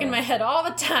get stuck in my head all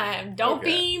the time. Don't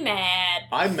be mad.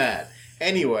 I'm mad.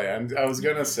 Anyway, I was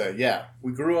going to say,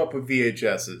 we grew up with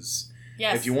VHSs.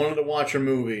 Yes. If you wanted to watch a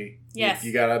movie,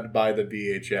 you got to buy the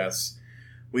VHS.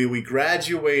 We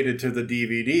graduated to the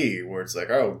DVD, where it's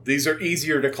like, oh, these are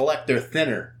easier to collect. They're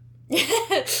thinner.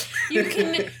 You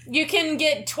can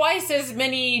get twice as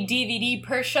many DVD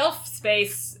per shelf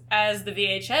space as the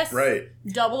VHS. Right.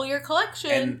 Double your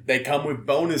collection. And they come with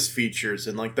bonus features.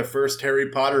 And like the first Harry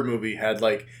Potter movie had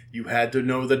you had to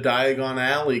know the Diagon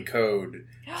Alley code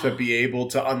to be able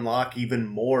to unlock even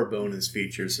more bonus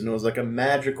features. And it was like a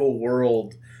magical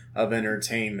world of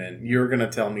entertainment. You're going to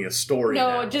tell me a story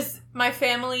now. Just my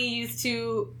family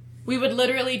we would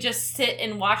literally just sit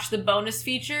and watch the bonus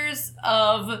features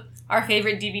of our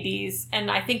favorite DVDs. And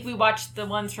I think we watched the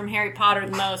ones from Harry Potter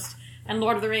the most. And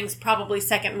Lord of the Rings probably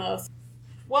second most.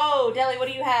 Whoa, Deli, what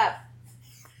do you have?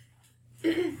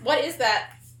 What is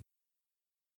that?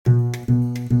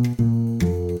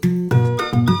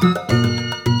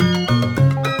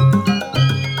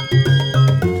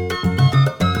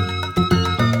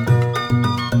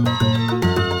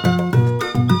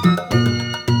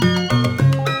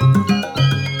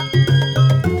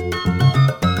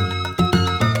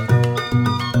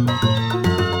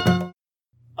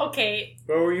 Okay.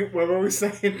 What were we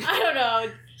saying? I don't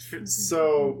know.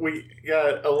 So we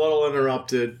got a little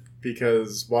interrupted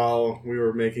because while we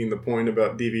were making the point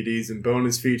about DVDs and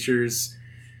bonus features,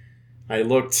 I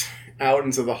looked out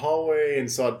into the hallway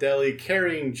and saw Deli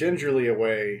carrying gingerly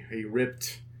away a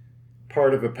ripped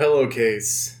part of a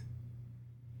pillowcase.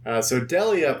 So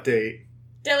Deli update.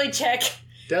 Deli check.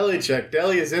 Deli check.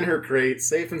 Deli is in her crate,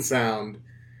 safe and sound,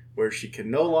 where she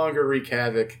can no longer wreak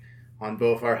havoc on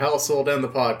both our household and the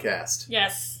podcast.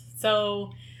 Yes.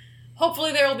 So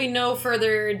hopefully there will be no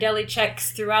further Deli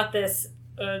checks throughout this.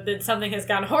 That something has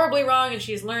gone horribly wrong and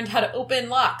she's learned how to open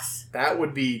locks. That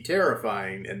would be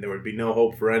terrifying, and there would be no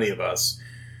hope for any of us.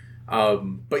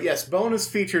 But yes, bonus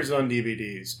features on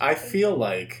DVDs. I feel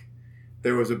like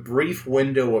there was a brief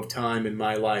window of time in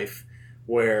my life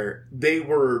where they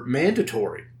were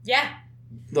mandatory. Yeah.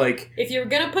 Like, if you were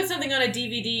going to put something on a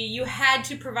DVD, you had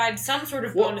to provide some sort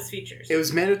of bonus features. It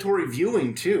was mandatory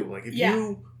viewing, too. Like, if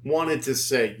you wanted to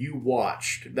say you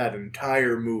watched that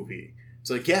entire movie, it's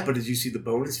like, yeah, but did you see the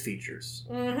bonus features?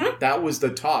 Mm-hmm. That was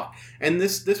the talk. And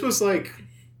this was like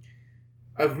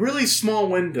a really small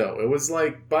window. It was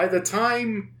like, by the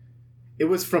time it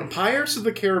was from Pirates of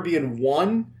the Caribbean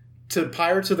 1 to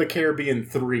Pirates of the Caribbean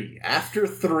 3. After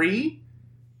 3,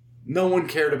 no one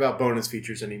cared about bonus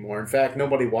features anymore. In fact,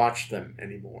 nobody watched them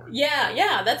anymore. Yeah,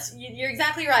 you're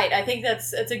exactly right. I think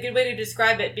that's a good way to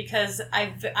describe it, because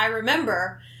I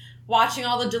remember watching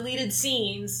all the deleted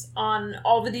scenes on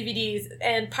all the DVDs,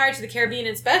 and Pirates of the Caribbean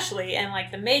especially, and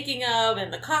like the making of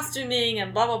and the costuming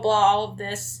and blah blah blah, all of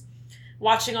this.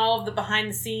 Watching all of the behind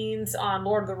the scenes on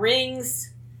Lord of the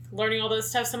Rings, learning all those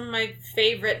stuff. Some of my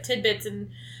favorite tidbits,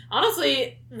 and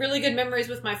honestly, really good memories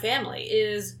with my family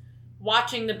is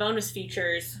watching the bonus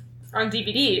features on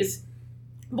DVDs.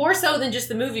 More so than just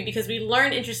the movie, because we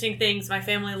learn interesting things. My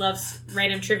family loves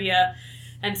random trivia,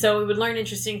 and so we would learn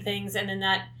interesting things, and then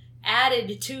that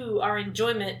added to our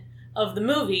enjoyment of the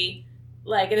movie.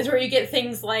 Like, it is where you get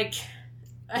things like,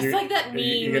 it's like that meme.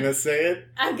 You're gonna say it?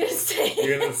 I'm gonna say it.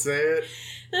 You're gonna say it?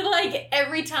 That, like,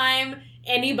 every time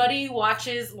anybody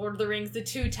watches Lord of the Rings, The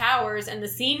Two Towers, and the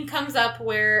scene comes up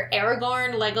where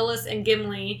Aragorn, Legolas, and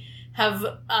Gimli have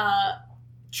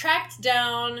tracked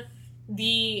down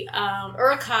the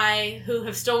Uruk-hai who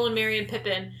have stolen Merry and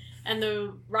Pippin, and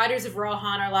the Riders of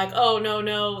Rohan are like, oh,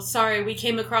 no, sorry, we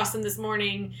came across them this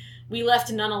morning, we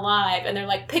left none alive, and they're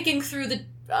like picking through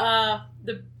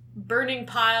the burning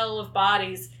pile of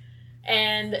bodies,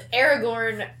 and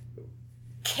Aragorn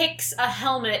kicks a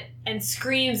helmet and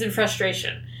screams in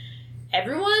frustration.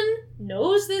 Everyone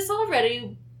knows this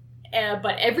already,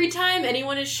 but every time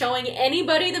anyone is showing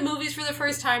anybody the movies for the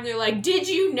first time, they're like, did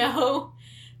you know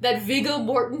that Viggo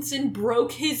Mortensen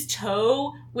broke his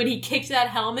toe when he kicked that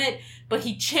helmet, but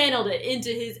he channeled it into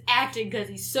his acting because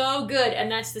he's so good,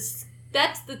 and that's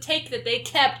the take that they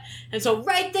kept. And so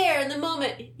right there in the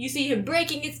moment, you see him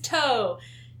breaking his toe.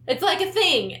 It's like a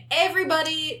thing.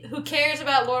 Everybody who cares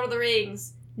about Lord of the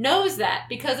Rings knows that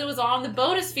because it was on the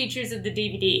bonus features of the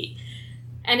DVD.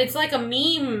 And it's like a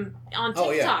meme on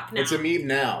TikTok now. It's a meme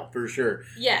now, for sure.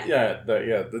 Yeah. Yeah,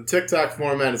 the TikTok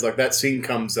format is like that scene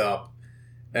comes up,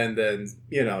 and then,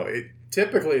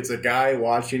 typically it's a guy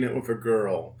watching it with a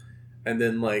girl, and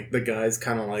then, like, the guy's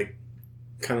kind of like,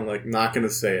 not gonna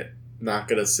say it,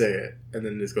 and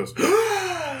then this goes,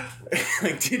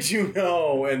 like, did you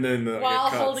know? And then while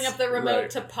holding up the remote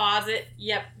to pause it.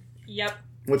 Yep.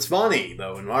 What's funny,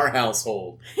 though, in our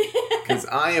household, because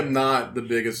I was not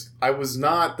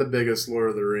the biggest Lord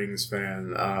of the Rings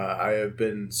fan. I have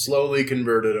been slowly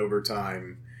converted over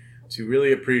time to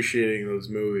really appreciating those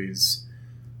movies.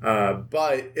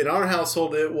 But in our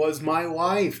household, it was my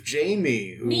wife,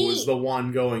 Jamie, who was the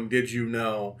one going, did you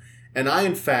know? And I,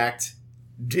 in fact,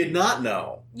 did not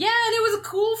know. Yeah, and it was a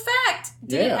cool fact.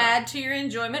 Did it add to your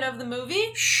enjoyment of the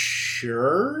movie?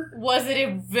 Sure. Was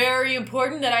it very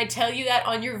important that I tell you that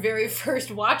on your very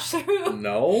first watch through?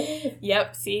 No.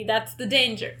 Yep, see, that's the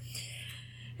danger.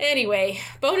 Anyway,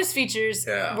 bonus features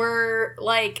were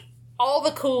like, all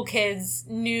the cool kids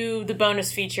knew the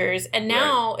bonus features, and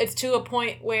now it's to a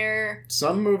point where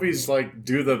some movies, like,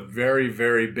 do the very,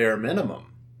 very bare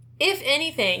minimum. If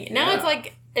anything. Now it's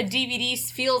like a DVD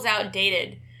feels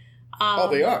outdated.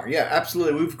 They are. Yeah,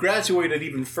 absolutely. We've graduated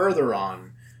even further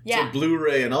on to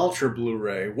Blu-ray and Ultra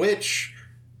Blu-ray, which,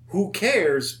 who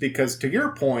cares? Because, to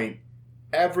your point,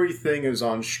 everything is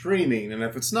on streaming, and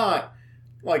if it's not,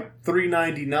 like,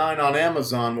 $3.99 on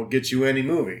Amazon will get you any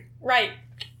movie. Right.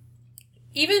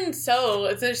 Even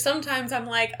so, there's sometimes I'm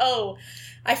like, oh,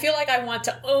 I feel like I want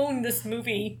to own this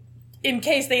movie in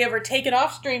case they ever take it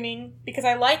off streaming because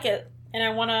I like it and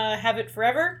I want to have it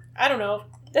forever. I don't know.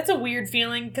 That's a weird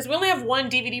feeling because we only have one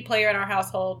DVD player in our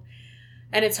household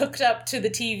and it's hooked up to the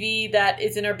TV that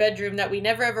is in our bedroom that we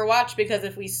never ever watch because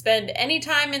if we spend any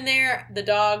time in there, the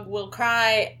dog will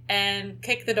cry and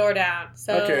kick the door down.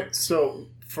 Okay, so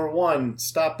for one,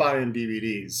 stop buying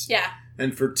DVDs. Yeah.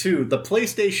 And for two, the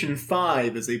PlayStation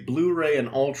 5 is a Blu-ray and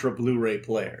Ultra Blu-ray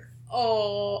player.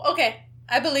 Oh, okay.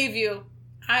 I believe you.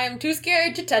 I am too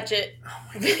scared to touch it. Oh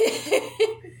my God.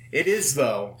 It is,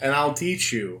 though, and I'll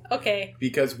teach you. Okay.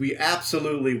 Because we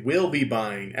absolutely will be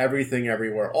buying Everything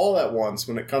Everywhere all at once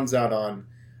when it comes out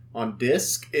on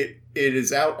disc. It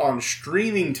is out on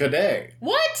streaming today.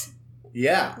 What?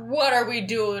 Yeah. What are we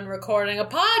doing recording a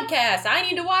podcast? I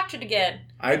need to watch it again.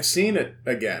 I've seen it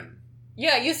again.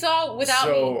 Yeah, you saw without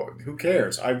me. So, who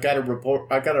cares? I've got to record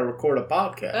a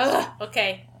podcast. Ugh,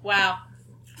 okay. Wow.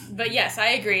 But yes, I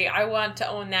agree. I want to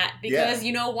own that because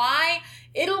you know why?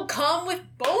 It'll come with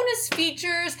bonus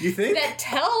features that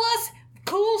tell us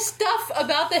cool stuff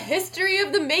about the history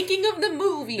of the making of the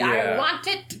movie. Yeah. I want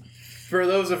it. For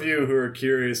those of you who are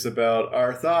curious about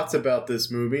our thoughts about this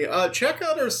movie, check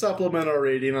out our supplemental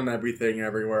rating on Everything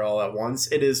Everywhere All at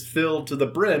Once. It is filled to the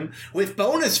brim with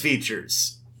bonus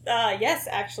features. Yes,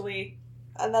 actually.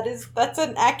 And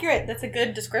that's a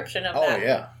good description of that. Oh,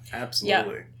 yeah.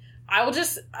 Absolutely. Yeah. I will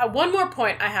just, one more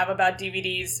point I have about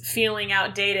DVDs feeling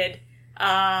outdated.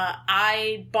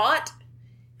 I bought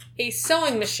a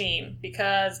sewing machine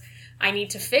because I need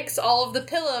to fix all of the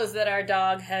pillows that our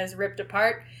dog has ripped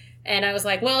apart. And I was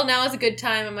like, well, now is a good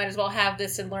time. I might as well have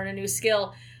this and learn a new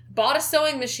skill. Bought a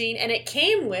sewing machine, and it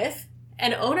came with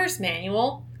an owner's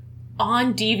manual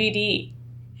on DVD.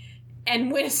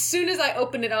 And as soon as I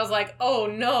opened it, I was like, oh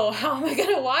no, how am I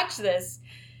going to watch this?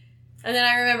 And then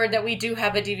I remembered that we do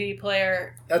have a DVD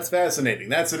player. That's fascinating.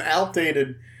 That's an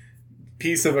outdated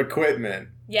piece of equipment.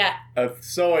 Yeah. A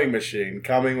sewing machine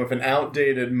coming with an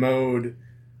outdated mode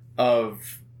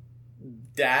of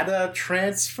data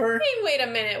transfer. Hey, wait a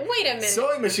minute.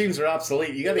 Sewing machines are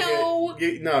obsolete. You gotta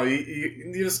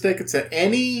you just take it to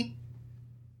any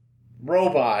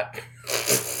robot.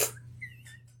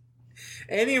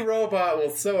 Any robot will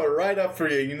sew it right up for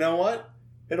you. You know what?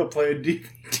 It'll play a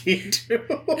DVD too.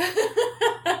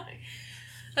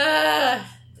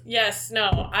 Yes,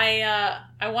 no. I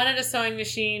wanted a sewing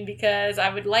machine because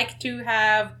I would like to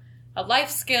have a life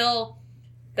skill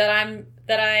that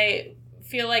I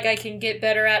feel like I can get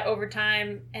better at over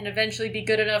time and eventually be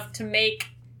good enough to make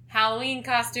Halloween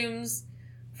costumes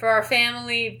for our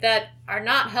family that are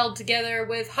not held together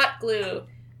with hot glue.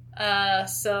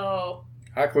 So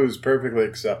hot glue is perfectly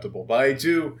acceptable, but I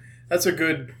do. That's a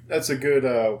good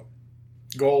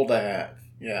goal to have.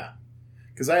 Yeah,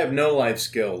 because I have no life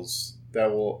skills that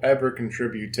will ever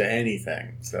contribute to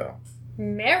anything. So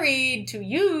married to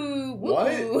you. Woo.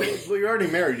 What? Well, you're already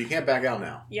married. You can't back out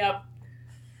now. Yep.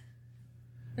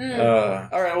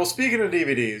 All right. Well, speaking of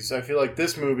DVDs, I feel like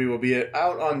this movie will be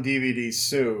out on DVD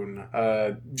soon.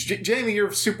 Jamie,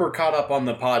 you're super caught up on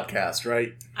the podcast,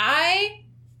 right? I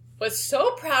was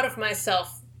so proud of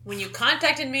myself when you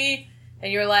contacted me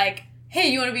And you were like, hey,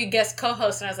 you want to be a guest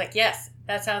co-host? And I was like, yes,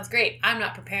 that sounds great. I'm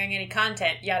not preparing any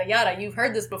content, yada, yada. You've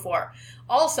heard this before.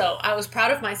 Also, I was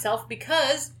proud of myself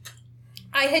because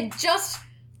I had just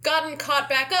gotten caught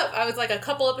back up. I was like a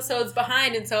couple episodes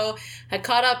behind, and so I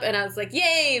caught up, and I was like,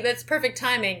 yay, that's perfect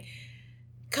timing.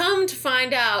 Come to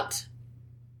find out,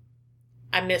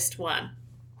 I missed one.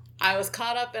 I was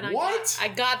caught up, and I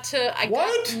got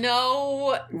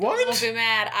no. What? Don't be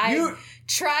mad. I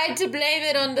tried to blame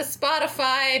it on the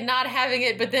Spotify not having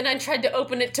it, but then I tried to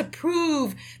open it to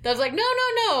prove that I was like,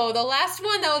 no. The last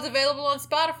one that was available on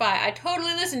Spotify, I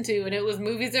totally listened to, and it was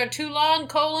Movies Are Too Long,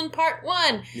 Part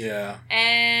 1. Yeah.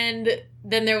 And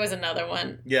then there was another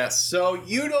one. Yes. So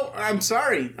I'm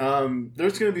sorry.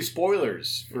 There's going to be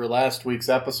spoilers for last week's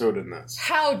episode in this.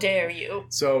 How dare you?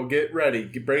 So get ready.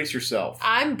 Brace yourself.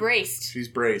 I'm braced. She's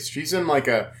braced. She's in like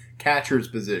a catcher's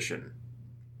position.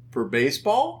 For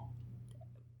baseball?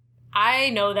 I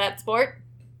know that sport.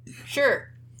 Sure.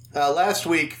 Last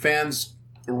week, fans,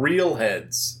 real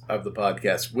heads of the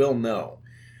podcast will know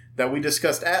that we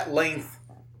discussed at length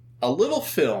a little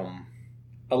film,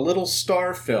 a little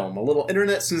star film, a little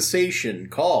internet sensation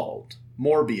called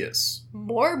Morbius.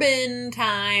 Morbin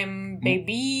time,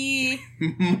 baby.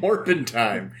 Morbin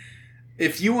time.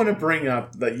 If you want to bring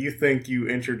up that you think you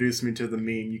introduced me to the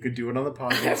meme, you could do it on the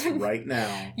podcast right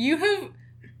now.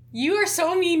 You are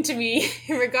so mean to me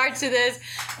in regard to this.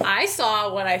 I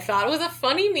saw what I thought was a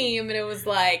funny meme, and it was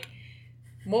like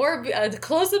a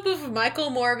close-up of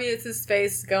Michael Morbius'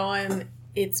 face going,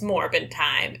 it's Morbin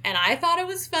time. And I thought it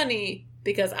was funny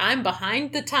because I'm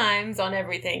behind the times on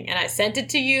everything. And I sent it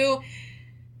to you,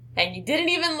 and you didn't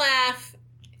even laugh.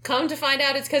 Come to find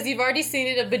out it's because you've already seen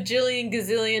it a bajillion,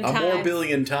 gazillion times. A more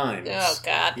billion times. Oh,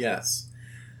 God. Yes.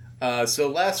 So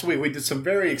last week we did some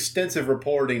very extensive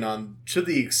reporting on to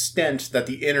the extent that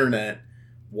the internet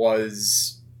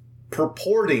was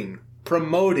promoting,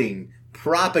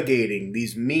 propagating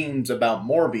these memes about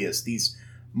Morbius, these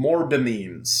Morba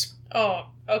memes. Oh,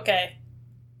 okay.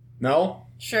 No?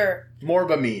 Sure.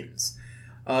 Morba memes.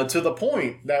 To the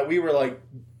point that we were like,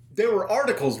 there were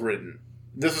articles written.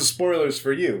 This is spoilers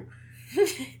for you.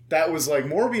 That was like,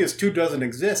 Morbius 2 doesn't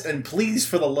exist, and please,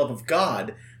 for the love of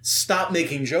God, stop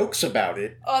making jokes about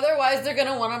it. Otherwise, they're going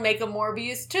to want to make a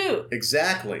Morbius 2.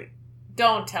 Exactly.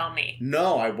 Don't tell me.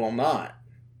 No, I will not.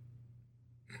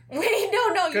 Wait,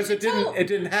 no. Because it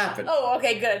didn't happen. Oh,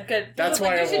 okay, good. That's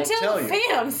why I won't tell you.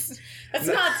 Fans. That's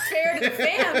not fair to the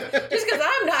fans. Just because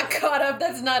I'm not caught up,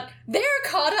 they're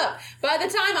caught up. By the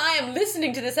time I am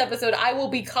listening to this episode, I will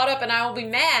be caught up and I will be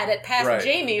mad at Past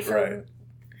Jamie for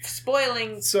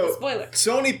spoiling the spoiler.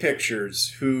 Sony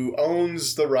Pictures, who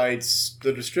owns the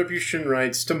distribution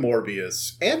rights to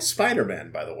Morbius and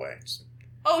Spider-Man, by the way.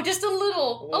 Oh, just a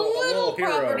little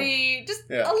property, just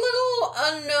a little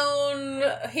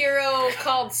unknown hero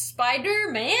called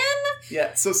Spider-Man?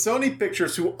 Yeah, so Sony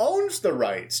Pictures, who owns the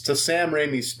rights to Sam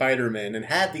Raimi's Spider-Man and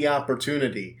had the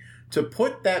opportunity to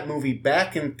put that movie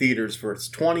back in theaters for its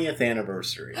 20th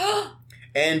anniversary.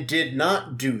 And did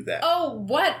not do that. Oh,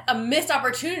 what a missed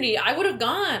opportunity. I would have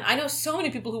gone. I know so many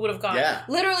people who would have gone. Yeah.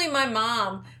 Literally, my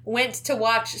mom went to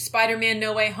watch Spider-Man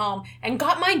No Way Home and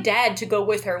got my dad to go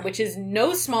with her, which is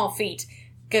no small feat,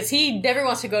 because he never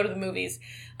wants to go to the movies.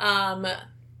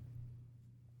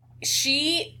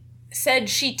 She said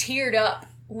she teared up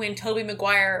when Tobey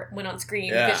Maguire went on screen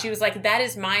because she was like, that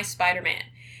is my Spider-Man.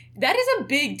 That is a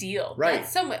big deal. Right.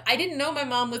 I didn't know my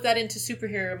mom was that into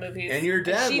superhero movies. And your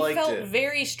dad liked it. She felt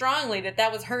very strongly that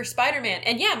was her Spider-Man.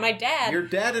 And yeah, my dad... Your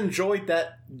dad enjoyed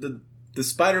the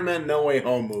Spider-Man No Way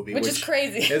Home movie. Which is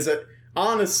crazy.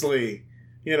 Honestly,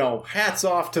 hats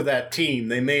off to that team.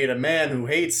 They made a man who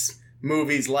hates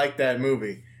movies like that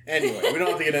movie. Anyway, we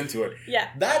don't have to get into it. Yeah.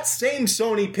 That same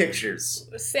Sony Pictures.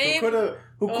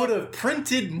 Who could have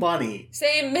printed money.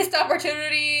 Same missed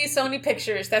opportunity Sony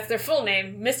Pictures. That's their full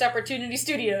name. Missed Opportunity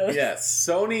Studios. Yes.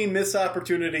 Sony Missed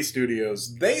Opportunity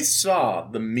Studios. They saw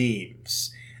the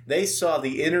memes. They saw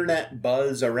the internet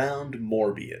buzz around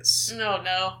Morbius.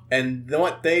 No. And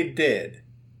what they did,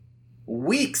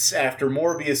 weeks after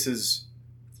Morbius's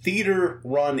theater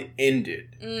run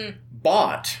ended,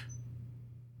 bought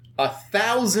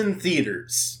 1,000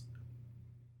 theaters.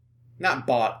 Not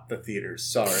bought the theaters,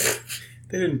 sorry.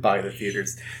 They didn't buy the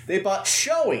theaters. They bought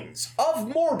showings of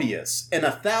Morbius in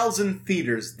 1,000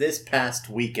 theaters this past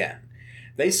weekend.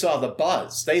 They saw the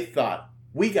buzz. They thought,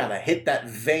 we gotta hit that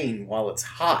vein while it's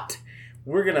hot.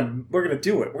 We're gonna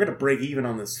do it. We're gonna break even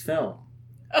on this film.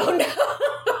 Oh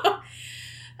no!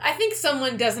 I think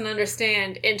someone doesn't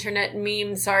understand internet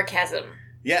meme sarcasm.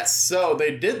 Yes, so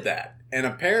they did that. And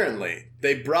apparently,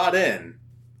 they brought in,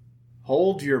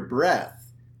 hold your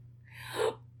breath,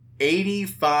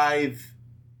 85...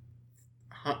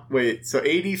 Wait, so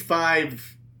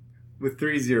 85 with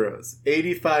 3 zeros.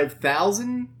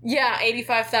 85,000? Yeah,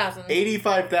 85,000.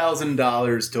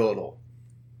 $85,000 total.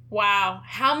 Wow.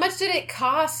 How much did it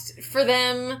cost for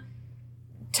them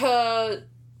to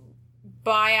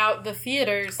buy out the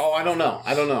theaters? Oh, I don't know.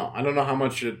 I don't know how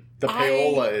much the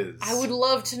payola is. I would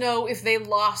love to know if they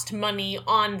lost money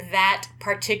on that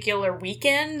particular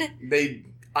weekend. They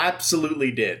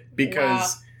absolutely did.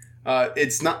 Because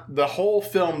it's not... The whole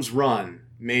film's run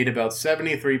made about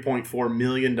 $73.4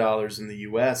 million in the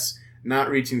U.S., not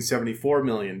reaching $74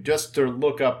 million. Just to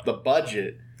look up the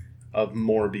budget of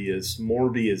Morbius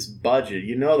budget,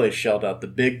 you know they shelled out the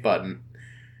big button.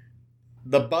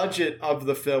 The budget of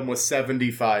the film was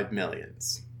 $75 million.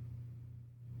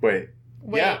 Wait.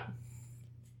 Yeah.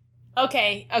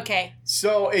 Okay.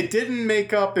 So it didn't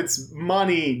make up its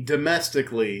money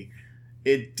domestically.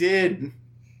 It did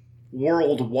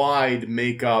worldwide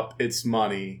make up its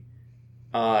money.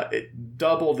 It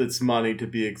doubled its money, to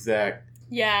be exact.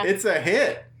 Yeah. It's a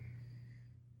hit.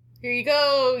 Here you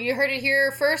go. You heard it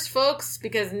here first, folks,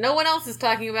 because no one else is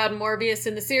talking about Morbius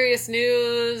in the serious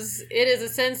news. It is a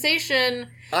sensation.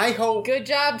 I hope... Good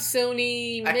job,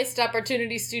 Sony. Missed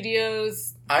Opportunity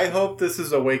Studios. I hope this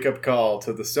is a wake-up call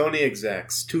to the Sony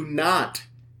execs to not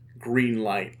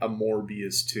greenlight a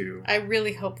Morbius 2. I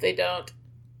really hope they don't.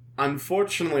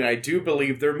 Unfortunately, I do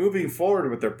believe they're moving forward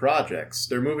with their projects.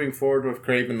 They're moving forward with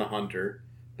Kraven the Hunter.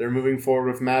 They're moving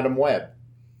forward with Madam Web.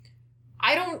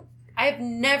 I have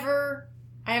never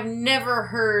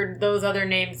heard those other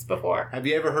names before. Have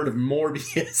you ever heard of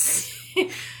Morbius?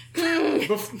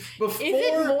 Before, is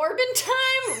it Morbin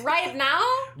time right now?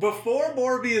 Before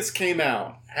Morbius came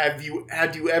out, had you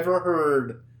ever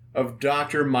heard of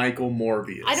Dr. Michael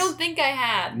Morbius? I don't think I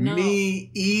had. No.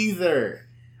 Me either.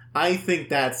 I think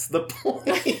that's the point.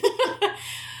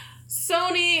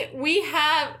 Sony, we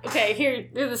have... Okay, here,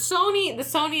 the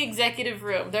Sony executive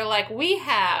room. They're like, we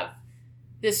have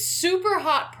this super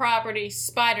hot property,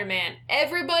 Spider-Man.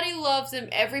 Everybody loves him.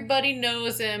 Everybody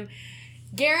knows him.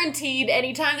 Guaranteed,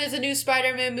 anytime there's a new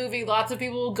Spider-Man movie, lots of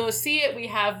people will go see it. We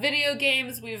have video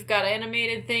games. We've got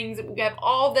animated things. We have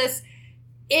all this.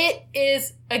 It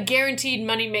is a guaranteed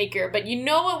moneymaker. But you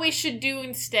know what we should do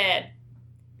instead?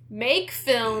 Make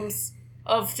films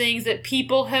of things that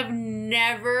people have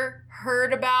never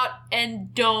heard about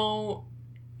and don't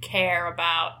care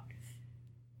about.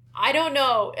 I don't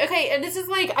know. Okay, and this is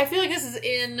like, I feel like this is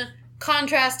in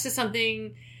contrast to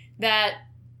something that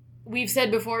we've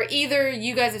said before. Either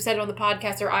you guys have said it on the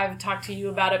podcast or I've talked to you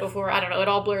about it before. I don't know. It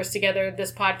all blurs together.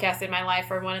 This podcast and my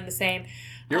life are one and the same.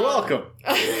 You're welcome.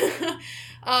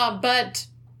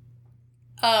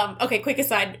 Okay, quick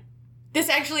aside. This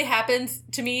actually happens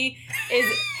to me, is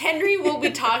Henry will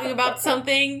be talking about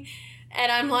something,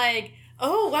 and I'm like,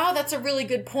 oh, wow, that's a really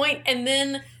good point. And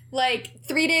then,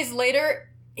 3 days later,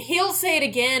 he'll say it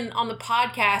again on the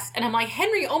podcast, and I'm like,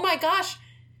 Henry, oh my gosh,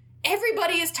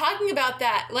 everybody is talking about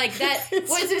that. Like, that,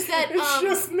 what is this, that, it's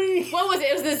just me. What was it?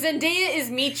 It was the Zendaya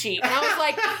is Michi. And I was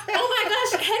like, oh my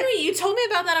gosh, Henry, you told me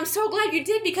about that. I'm so glad you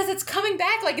did, because it's coming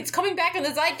back. Like, it's coming back in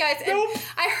the zeitgeist. And nope.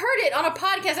 I heard it on a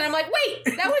podcast, and I'm like, wait,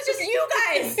 that was just you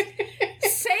guys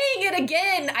saying it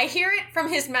again. I hear it from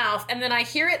his mouth, and then I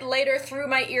hear it later through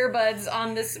my earbuds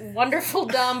on this wonderful,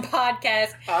 dumb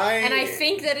podcast. And I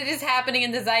think that it is happening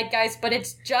in the zeitgeist, but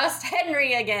it's just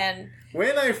Henry again.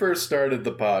 When I first started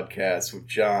the podcast with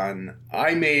John,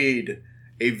 I made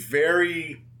a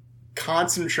very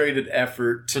concentrated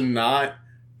effort to not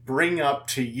bring up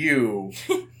to you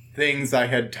things I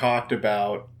had talked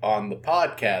about on the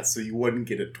podcast, so you wouldn't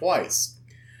get it twice.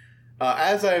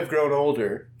 As I have grown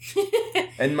older,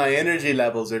 and my energy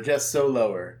levels are just so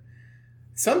lower,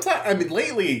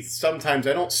 lately, sometimes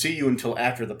I don't see you until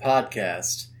after the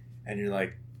podcast, and you're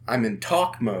like, I'm in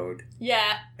talk mode.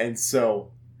 Yeah. And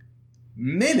so...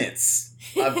 minutes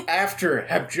after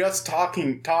have just talked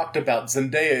about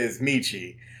Zendaya as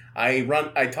Michi,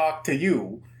 I talk to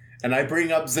you and I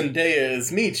bring up Zendaya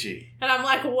as Michi, and I'm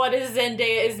like, what is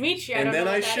Zendaya as Michi? And then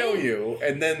I show you,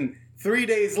 and then 3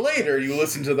 days later you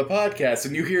listen to the podcast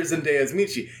and you hear Zendaya as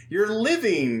Michi. You're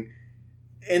living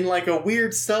in like a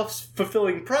weird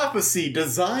self-fulfilling prophecy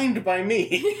designed by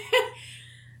me.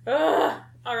 Ugh.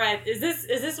 All right, is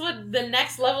this what the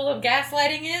next level of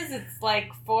gaslighting is? It's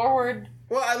like forward.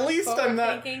 Well, at least I'm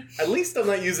not. Thinking. At least I'm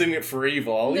not using it for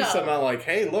evil. At least I'm not like,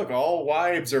 hey, look, all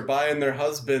wives are buying their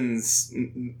husbands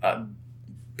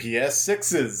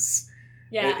PS6s.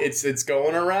 Yeah, it's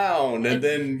going around, and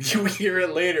then you hear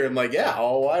it later. I'm like, yeah,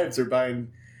 all wives are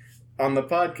buying on the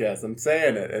podcast. I'm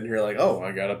saying it, and you're like, "Oh,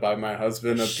 I gotta buy my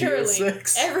husband a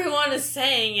PS6." Everyone is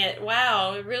saying it.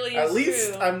 Wow, it really is At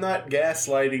least true. I'm not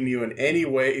gaslighting you in any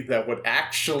way that would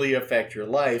actually affect your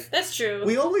life. That's true.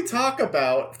 We only talk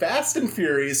about Fast and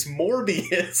Furious,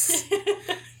 Morbius,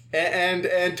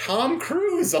 and Tom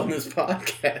Cruise on this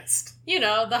podcast. You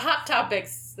know, the hot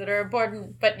topics that are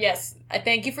important. But yes, I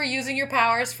thank you for using your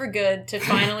powers for good to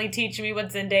finally teach me what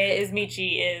Zendaya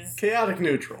Izmichi is. Chaotic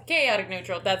neutral. Chaotic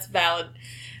neutral, that's valid.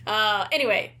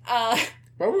 Anyway, what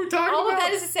were we talking all about? of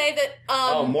that is to say that,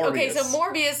 Morbius. Okay, so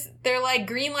Morbius, they're like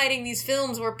greenlighting these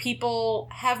films where people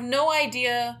have no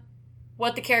idea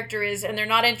what the character is and they're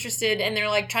not interested and they're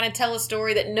like trying to tell a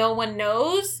story that no one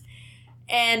knows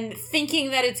and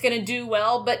thinking that it's going to do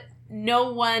well, but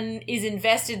no one is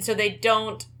invested, so they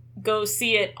don't go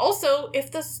see it. Also,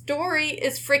 if the story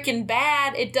is freaking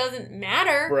bad, it doesn't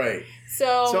matter. Right.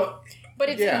 So but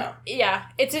it's yeah.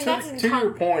 It's in to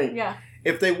your point. Yeah.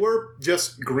 If they were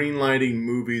just greenlighting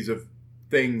movies of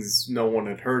things no one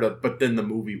had heard of, but then the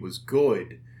movie was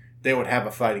good, they would have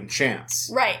a fighting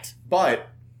chance. Right. But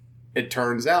it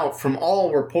turns out, from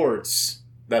all reports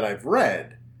that I've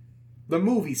read, the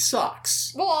movie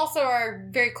sucks. Well, also our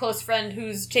very close friend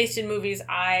whose taste in movies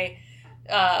I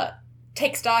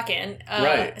take stock in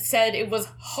said it was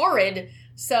horrid.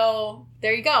 So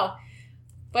there you go.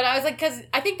 But I was like, because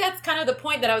I think that's kind of the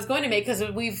point that I was going to make, because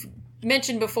we've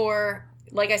mentioned before,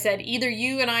 like I said, either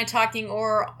you and I talking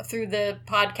or through the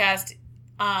podcast,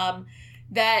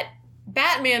 that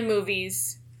Batman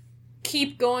movies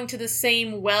keep going to the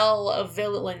same well of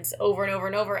villains over and over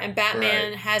and over. And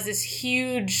Batman has this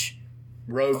huge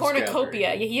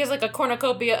cornucopia. He has like a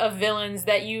cornucopia of villains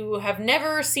that you have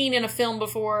never seen in a film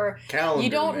before. Calendar you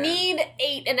don't Man. need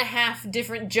 8.5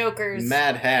 different Jokers.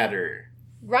 Mad Hatter.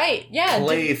 Right, yeah.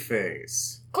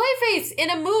 Clayface. Clayface in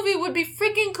a movie would be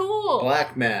freaking cool.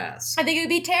 Black Mask. I think it would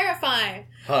be terrifying.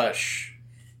 Hush.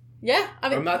 Yeah, I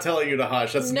mean, I'm not telling you to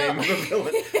hush. That's the name of the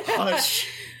villain. Hush.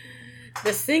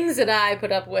 The things that I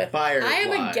put up with. Firefly. I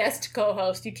am a guest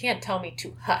co-host. You can't tell me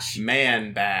to hush.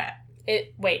 Man Bat.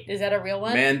 Wait, is that a real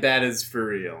one? Man Bat is for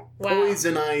real. Wow.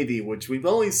 Poison Ivy, which we've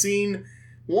only seen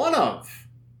one of.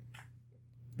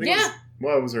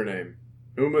 What was her name?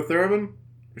 Uma Thurman?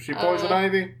 Was she Poison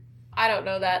Ivy? I don't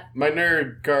know that. My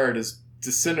nerd card is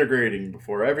disintegrating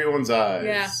before everyone's eyes.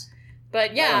 Yeah.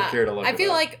 But yeah, I don't care to look I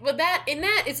feel it up. like in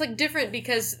that it's like different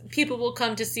because people will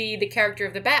come to see the character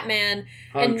of the Batman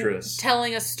Huntress. and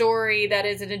telling a story that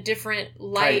is in a different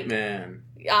light. Kite Man.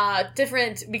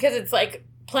 Different because it's like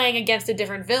playing against a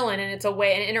different villain, and it's an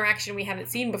interaction we haven't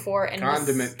seen before, and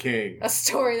Condiment King. a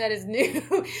story that is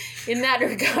new in that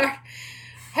regard.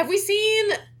 Have we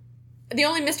seen? The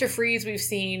only Mr. Freeze we've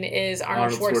seen is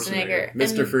Arnold Schwarzenegger.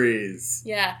 Mr. Freeze.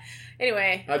 Yeah.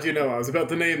 Anyway. How'd you know? I was about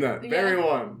to name that. Very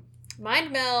one.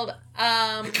 Mind meld.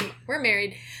 We're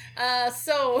married.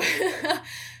 So,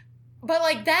 but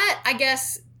like that, I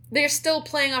guess they're still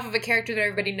playing off of a character that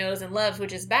everybody knows and loves,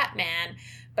 which is Batman.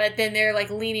 But then they're like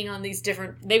leaning on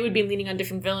they would be leaning on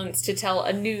different villains to tell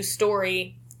a new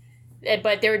story.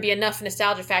 But there would be enough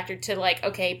nostalgia factor to like,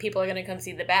 okay, people are going to come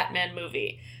see the Batman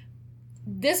movie.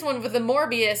 This one with the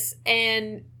Morbius,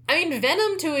 and I mean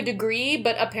Venom to a degree,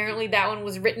 but apparently that one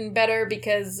was written better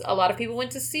because a lot of people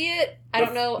went to see it. I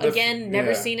don't know. Again,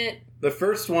 never seen it. The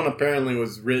first one apparently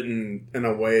was written in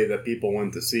a way that people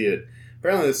went to see it.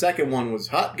 Apparently the second one was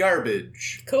hot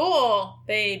garbage. Cool.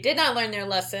 They did not learn their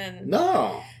lesson.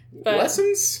 No. But,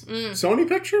 lessons? Sony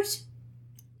Pictures?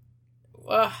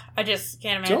 I just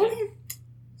can't imagine.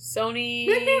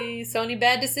 Sony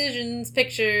Bad Decisions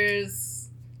Pictures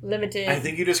Limited. I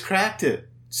think you just cracked it.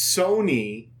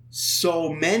 Sony, so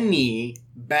many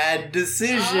bad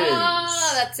decisions.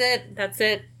 That's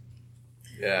it.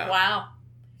 Yeah. Wow.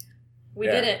 We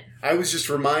did it. I was just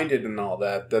reminded in all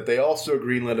that they also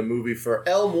greenlit a movie for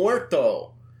El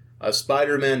Muerto, a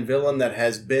Spider-Man villain that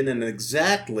has been in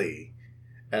exactly,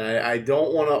 and I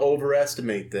don't want to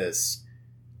overestimate this,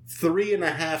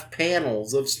 3.5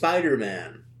 panels of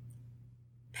Spider-Man.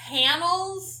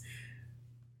 Panels?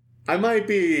 I might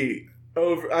be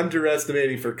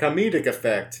underestimating for comedic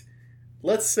effect.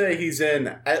 Let's say he's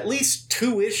in at least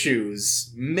 2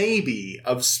 issues, maybe,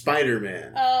 of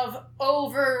Spider-Man. Of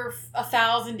over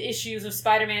 1,000 issues of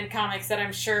Spider-Man comics that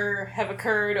I'm sure have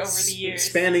occurred over the years.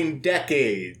 Spanning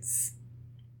decades.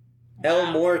 Wow.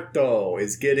 El Muerto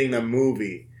is getting a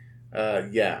movie.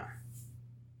 Yeah.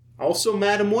 Also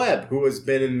Madam Web, who has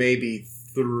been in maybe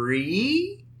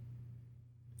 3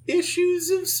 issues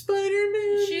of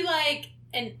Spider-Man. Is she like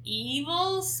an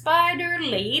evil spider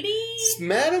lady?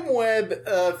 Madam Web,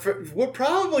 we're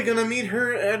probably going to meet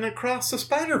her in Across the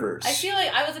Spider-Verse. I feel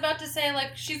like I was about to say,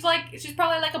 she's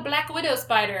probably like a Black Widow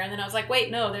spider, and then I was like,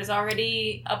 wait, no, there's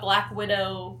already a Black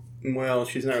Widow. Well,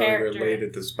 she's not really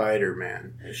related to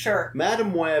Spider-Man. Sure.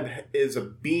 Madam Web is a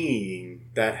being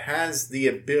that has the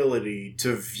ability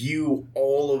to view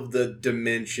all of the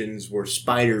dimensions where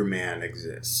Spider-Man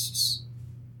exists.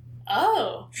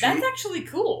 Oh, that's actually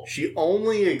cool. She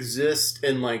only exists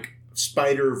in,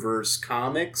 Spider-Verse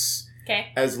comics.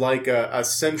 Okay. As, a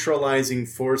centralizing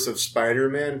force of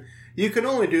Spider-Man. You can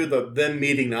only do them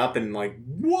meeting up and,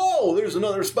 whoa, there's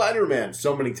another Spider-Man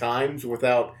so many times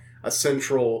without a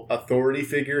central authority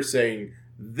figure saying,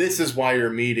 this is why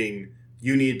you're meeting.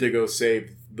 You need to go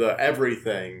save the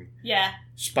everything. Yeah.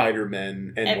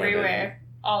 Spider-Man and everywhere. Women.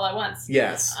 All at once.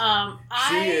 Yes.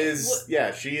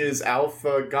 She is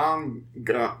Alpha Gone.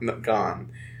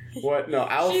 What? No,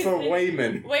 Alpha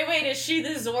Wayman. Wait, is she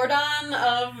the Zordon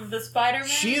of the Spider-Man?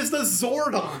 She is the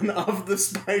Zordon of the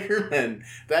Spider-Man.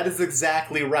 That is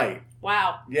exactly right.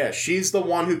 Wow. Yeah, she's the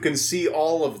one who can see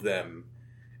all of them.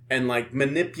 And,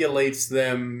 manipulates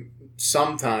them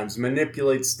sometimes.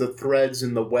 Manipulates the threads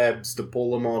and the webs to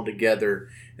pull them all together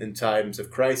in times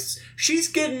of crisis. She's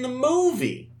getting a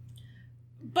movie.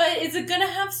 But is it gonna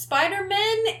have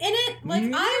Spider-Man in it?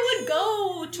 I would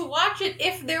go to watch it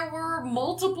if there were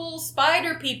multiple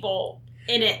Spider people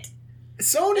in it. That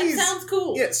sounds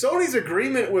cool. Yeah, Sony's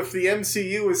agreement with the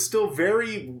MCU is still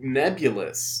very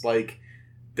nebulous.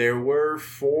 There were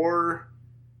for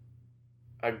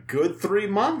a good 3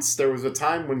 months, there was a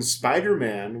time when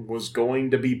Spider-Man was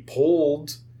going to be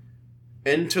pulled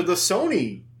into the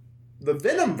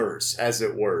Venomverse, as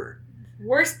it were.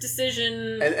 Worst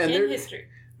decision in history.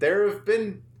 There have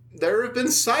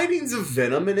been sightings of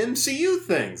Venom in MCU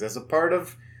things as a part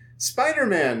of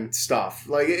Spider-Man stuff.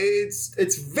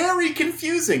 It's very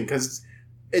confusing because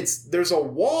there's a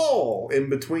wall in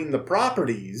between the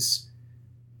properties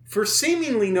for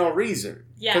seemingly no reason.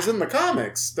 Yeah. Because in the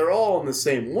comics, they're all in the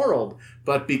same world,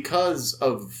 but because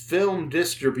of film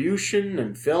distribution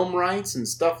and film rights and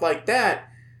stuff like that,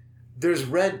 there's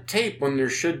red tape when there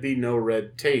should be no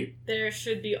red tape. There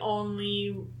should be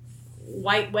only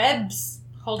white webs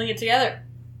holding it together.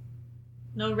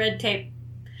 No red tape.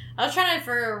 I was trying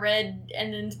for a red,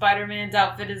 and then Spider-Man's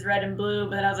outfit is red and blue,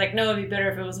 but then I was like, no, it'd be better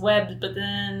if it was webs, but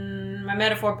then my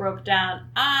metaphor broke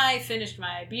down. I finished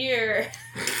my beer.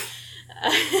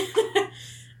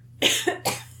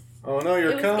 Oh no,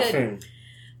 you're coughing. Good.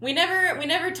 We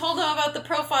never told them about the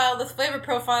flavor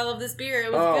profile of this beer.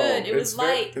 It was good. It was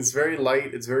light. It's very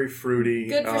light. It's very fruity.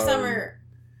 Good for summer.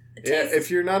 Yeah,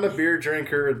 if you're not a beer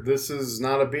drinker, this is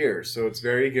not a beer, so it's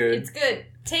very good. It's good.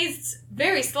 Tastes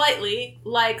very slightly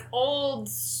like old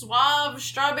Suave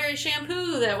strawberry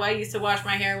shampoo that I used to wash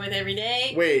my hair with every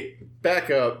day. Wait,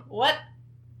 back up. What?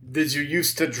 Did you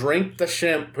used to drink the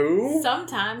shampoo?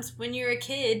 Sometimes, when you're a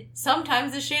kid,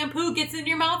 sometimes the shampoo gets in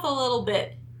your mouth a little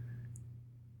bit.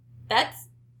 That's...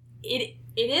 It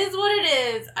is what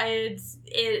it is.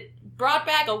 It brought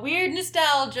back a weird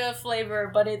nostalgia flavor,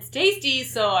 but it's tasty,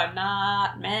 so I'm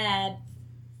not mad.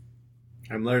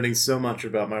 I'm learning so much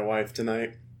about my wife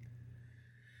tonight.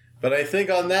 But I think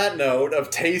on that note of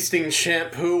tasting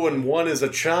shampoo when one is a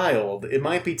child, it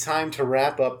might be time to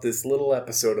wrap up this little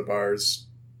episode of ours.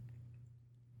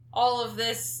 All of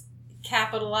this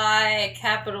capital I,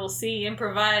 capital C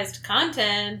improvised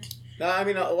content. No, I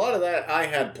mean, a lot of that I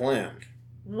had planned.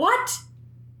 What?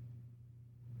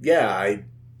 Yeah,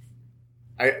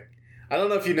 I don't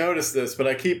know if you noticed this, but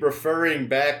I keep referring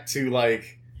back to,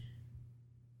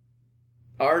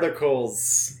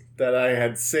 articles that I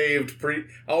had saved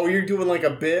Oh, you're doing, a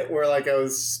bit where, I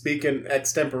was speaking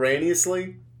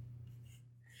extemporaneously?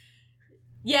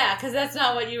 Yeah, because that's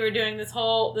not what you were doing this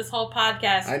whole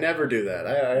podcast. I never do that.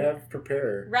 I have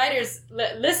prepared.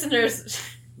 Listeners.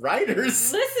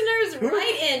 Writers? Listeners,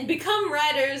 write in. Become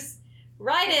writers.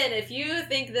 Write in if you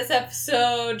think this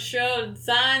episode showed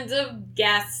signs of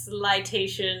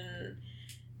gaslightation.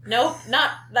 Nope,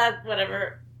 not that,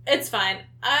 whatever. It's fine.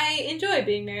 I enjoy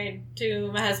being married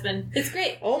to my husband. It's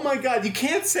great. Oh my god, you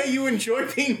can't say you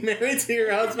enjoy being married to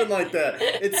your husband like that.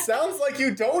 It sounds like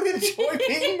you don't enjoy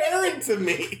being married to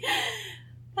me.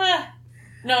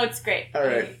 No, it's great.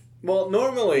 Alright. Well,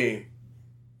 normally,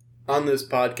 on this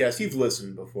podcast, you've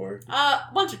listened before.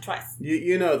 Once or twice.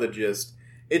 You know the gist.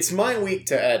 It's my week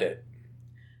to edit.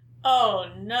 Oh,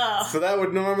 no. So that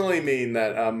would normally mean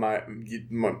that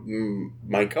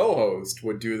my co-host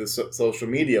would do the social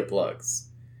media plugs.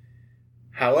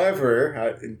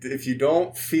 However, if you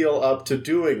don't feel up to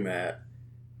doing that,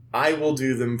 I will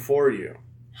do them for you.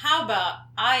 how about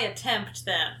I attempt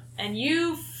them and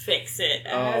you fix it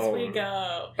as we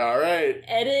go? All right.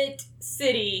 Edit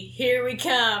City, here we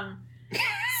come.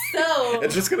 So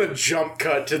it's just gonna jump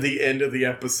cut to the end of the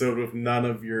episode with none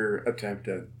of your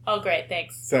attempted. Oh, great!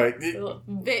 Thanks. So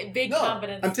big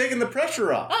confidence. I'm taking the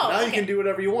pressure off. Oh, now okay. You can do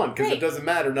whatever you want because it doesn't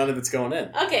matter. None of it's going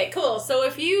in. Okay, cool. So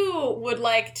if you would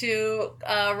like to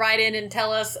write in and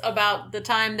tell us about the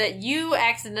time that you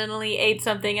accidentally ate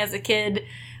something as a kid,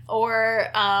 or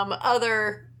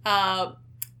other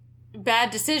bad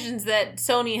decisions that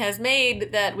Sony has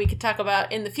made that we could talk about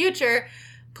in the future,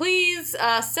 please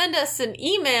send us an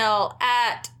email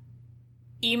at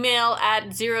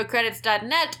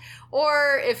zerocredits.net,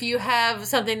 or if you have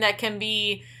something that can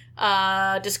be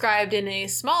described in a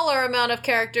smaller amount of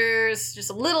characters, just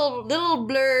a little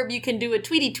blurb, you can do a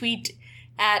tweety tweet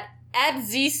at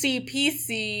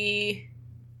ZCPC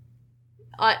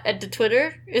at the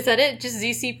Twitter. Is that it? Just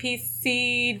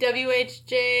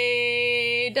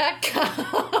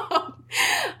ZCPCWHJ.com.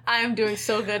 I'm doing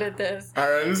so good at this. All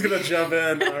right, I'm just gonna jump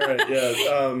in. All right,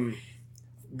 yeah.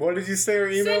 What did you say our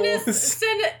email was?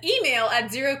 Send an email at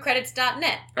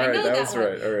zerocredits.net. All right, that was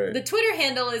right. All right. The Twitter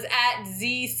handle is at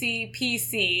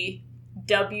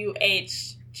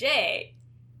ZCPCWHJ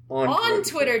on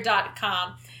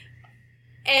Twitter.com.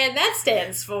 And that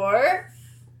stands for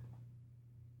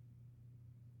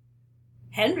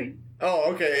Henry.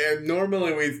 Oh, okay. And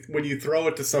normally when you throw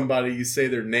it to somebody, you say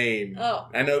their name. Oh.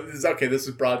 I know this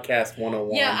is Broadcast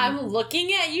 101. Yeah, I'm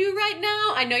looking at you right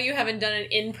now. I know you haven't done an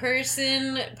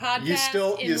in-person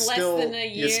podcast in less than a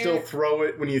year. You still throw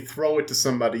it, when you throw it to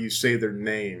somebody, you say their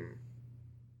name.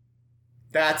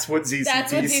 That's what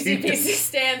ZCPC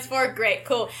stands for. Great,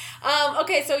 cool.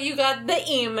 Okay, so you got the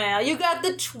email, you got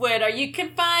the Twitter, you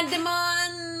can find them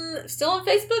still on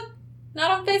Facebook? Not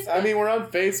on Facebook? I mean, we're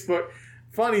on Facebook.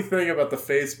 Funny thing about the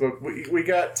Facebook, we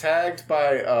got tagged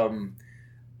by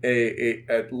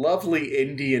a lovely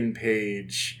Indian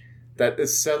page that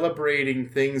is celebrating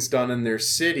things done in their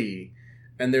city,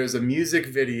 and there's a music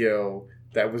video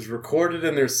that was recorded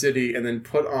in their city and then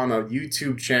put on a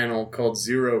YouTube channel called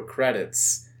Zero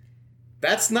Credits.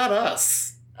 That's not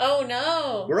us. Oh,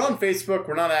 no. We're on Facebook.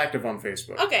 We're not active on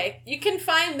Facebook. Okay, you can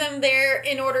find them there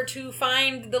in order to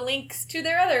find the links to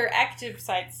their other active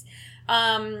sites.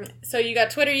 So you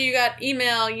got Twitter, you got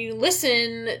email, you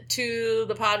listen to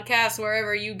the podcast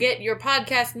wherever you get your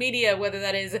podcast media, whether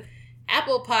that is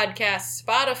Apple Podcasts,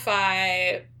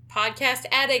 Spotify, Podcast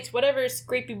Addict, whatever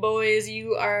Scrapey Boys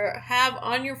you have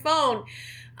on your phone.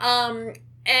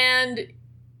 And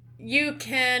you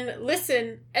can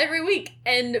listen every week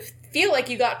and feel like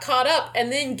you got caught up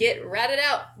and then get ratted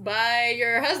out by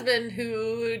your husband,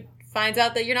 who finds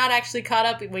out that you're not actually caught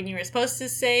up when you were supposed to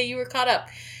say you were caught up.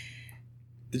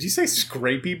 Did you say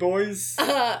Scrapey Boys?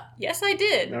 Yes, I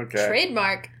did. Okay.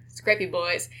 Trademark Scrapey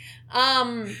Boys.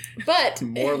 But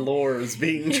more lore is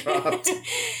being dropped.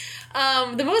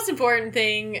 The most important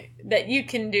thing that you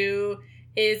can do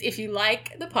is, if you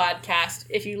like the podcast,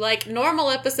 if you like normal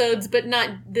episodes, but not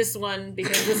this one,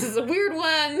 because this is a weird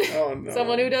one. Oh, no.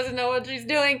 Someone who doesn't know what she's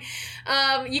doing.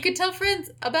 You can tell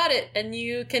friends about it, and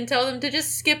you can tell them to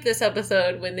just skip this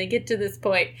episode when they get to this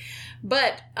point.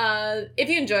 But if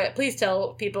you enjoy it, please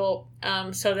tell people,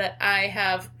 so that I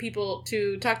have people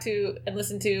to talk to and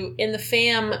listen to in the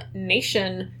fam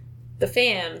nation, the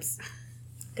fams,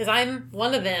 because I'm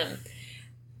one of them.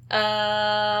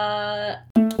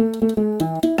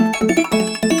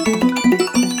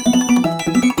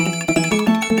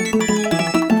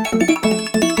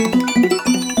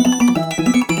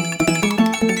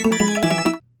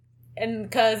 And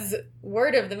because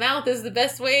word of the mouth is the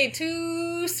best way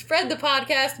to spread the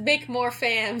podcast, make more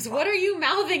fams. What are you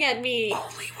mouthing at me?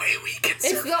 Only way we can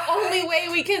survive. It's the only way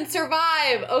we can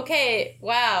survive. Okay,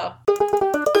 wow.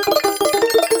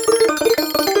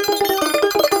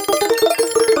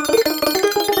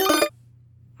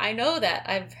 I know that.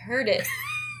 I've heard it.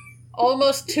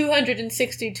 Almost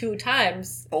 262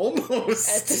 times. Almost.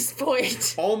 At this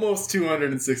point. Almost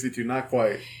 262, not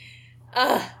quite.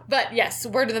 But yes,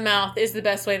 word of the mouth is the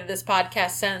best way that this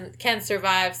podcast can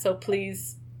survive, so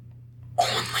please.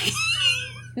 Only.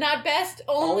 Not best,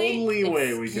 only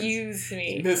way we can. Excuse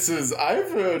me. Mrs.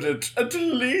 I've heard it at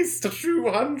least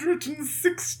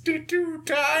 262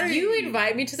 times. You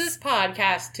invite me to this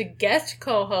podcast to guest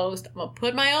co-host. I'm going to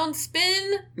put my own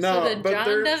spin so that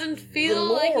John doesn't feel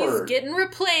like he's getting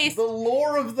replaced. The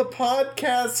lore of the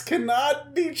podcast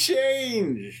cannot be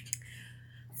changed.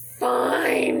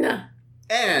 Fine.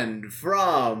 And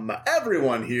from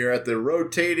everyone here at the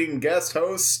Rotating Guest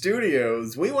Host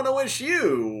Studios, we want to wish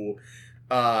you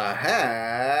a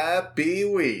happy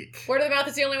week. Word of the mouth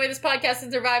is the only way this podcast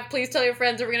can survive. Please tell your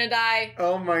friends or we're going to die.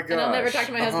 Oh my god. And I'll never talk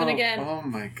to my husband again.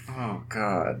 Oh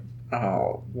god.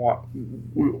 Oh, what?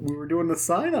 We were doing the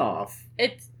sign off.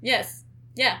 Yes.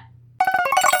 Yeah.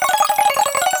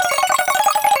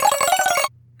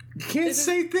 You can't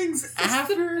say things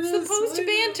after It's supposed to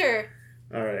banter.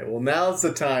 Alright, well now's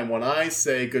the time when I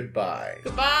say goodbye.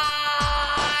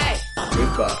 Goodbye.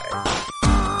 Goodbye.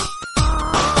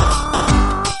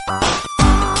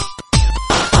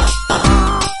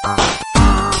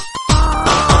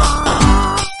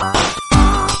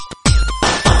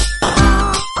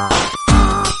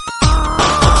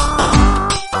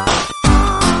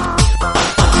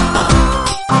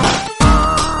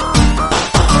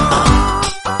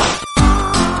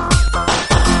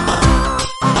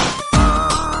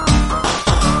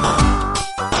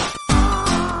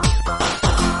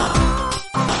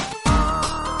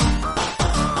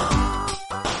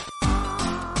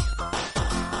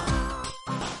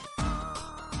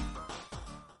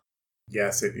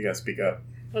 Yes, you gotta speak up.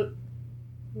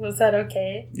 Was that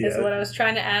okay? Yeah. Is what I was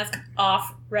trying to ask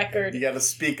off record. You gotta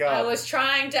speak up. I was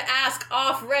trying to ask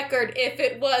off record if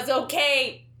it was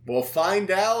okay. We'll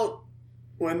find out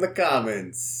when the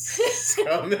comments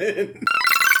come in.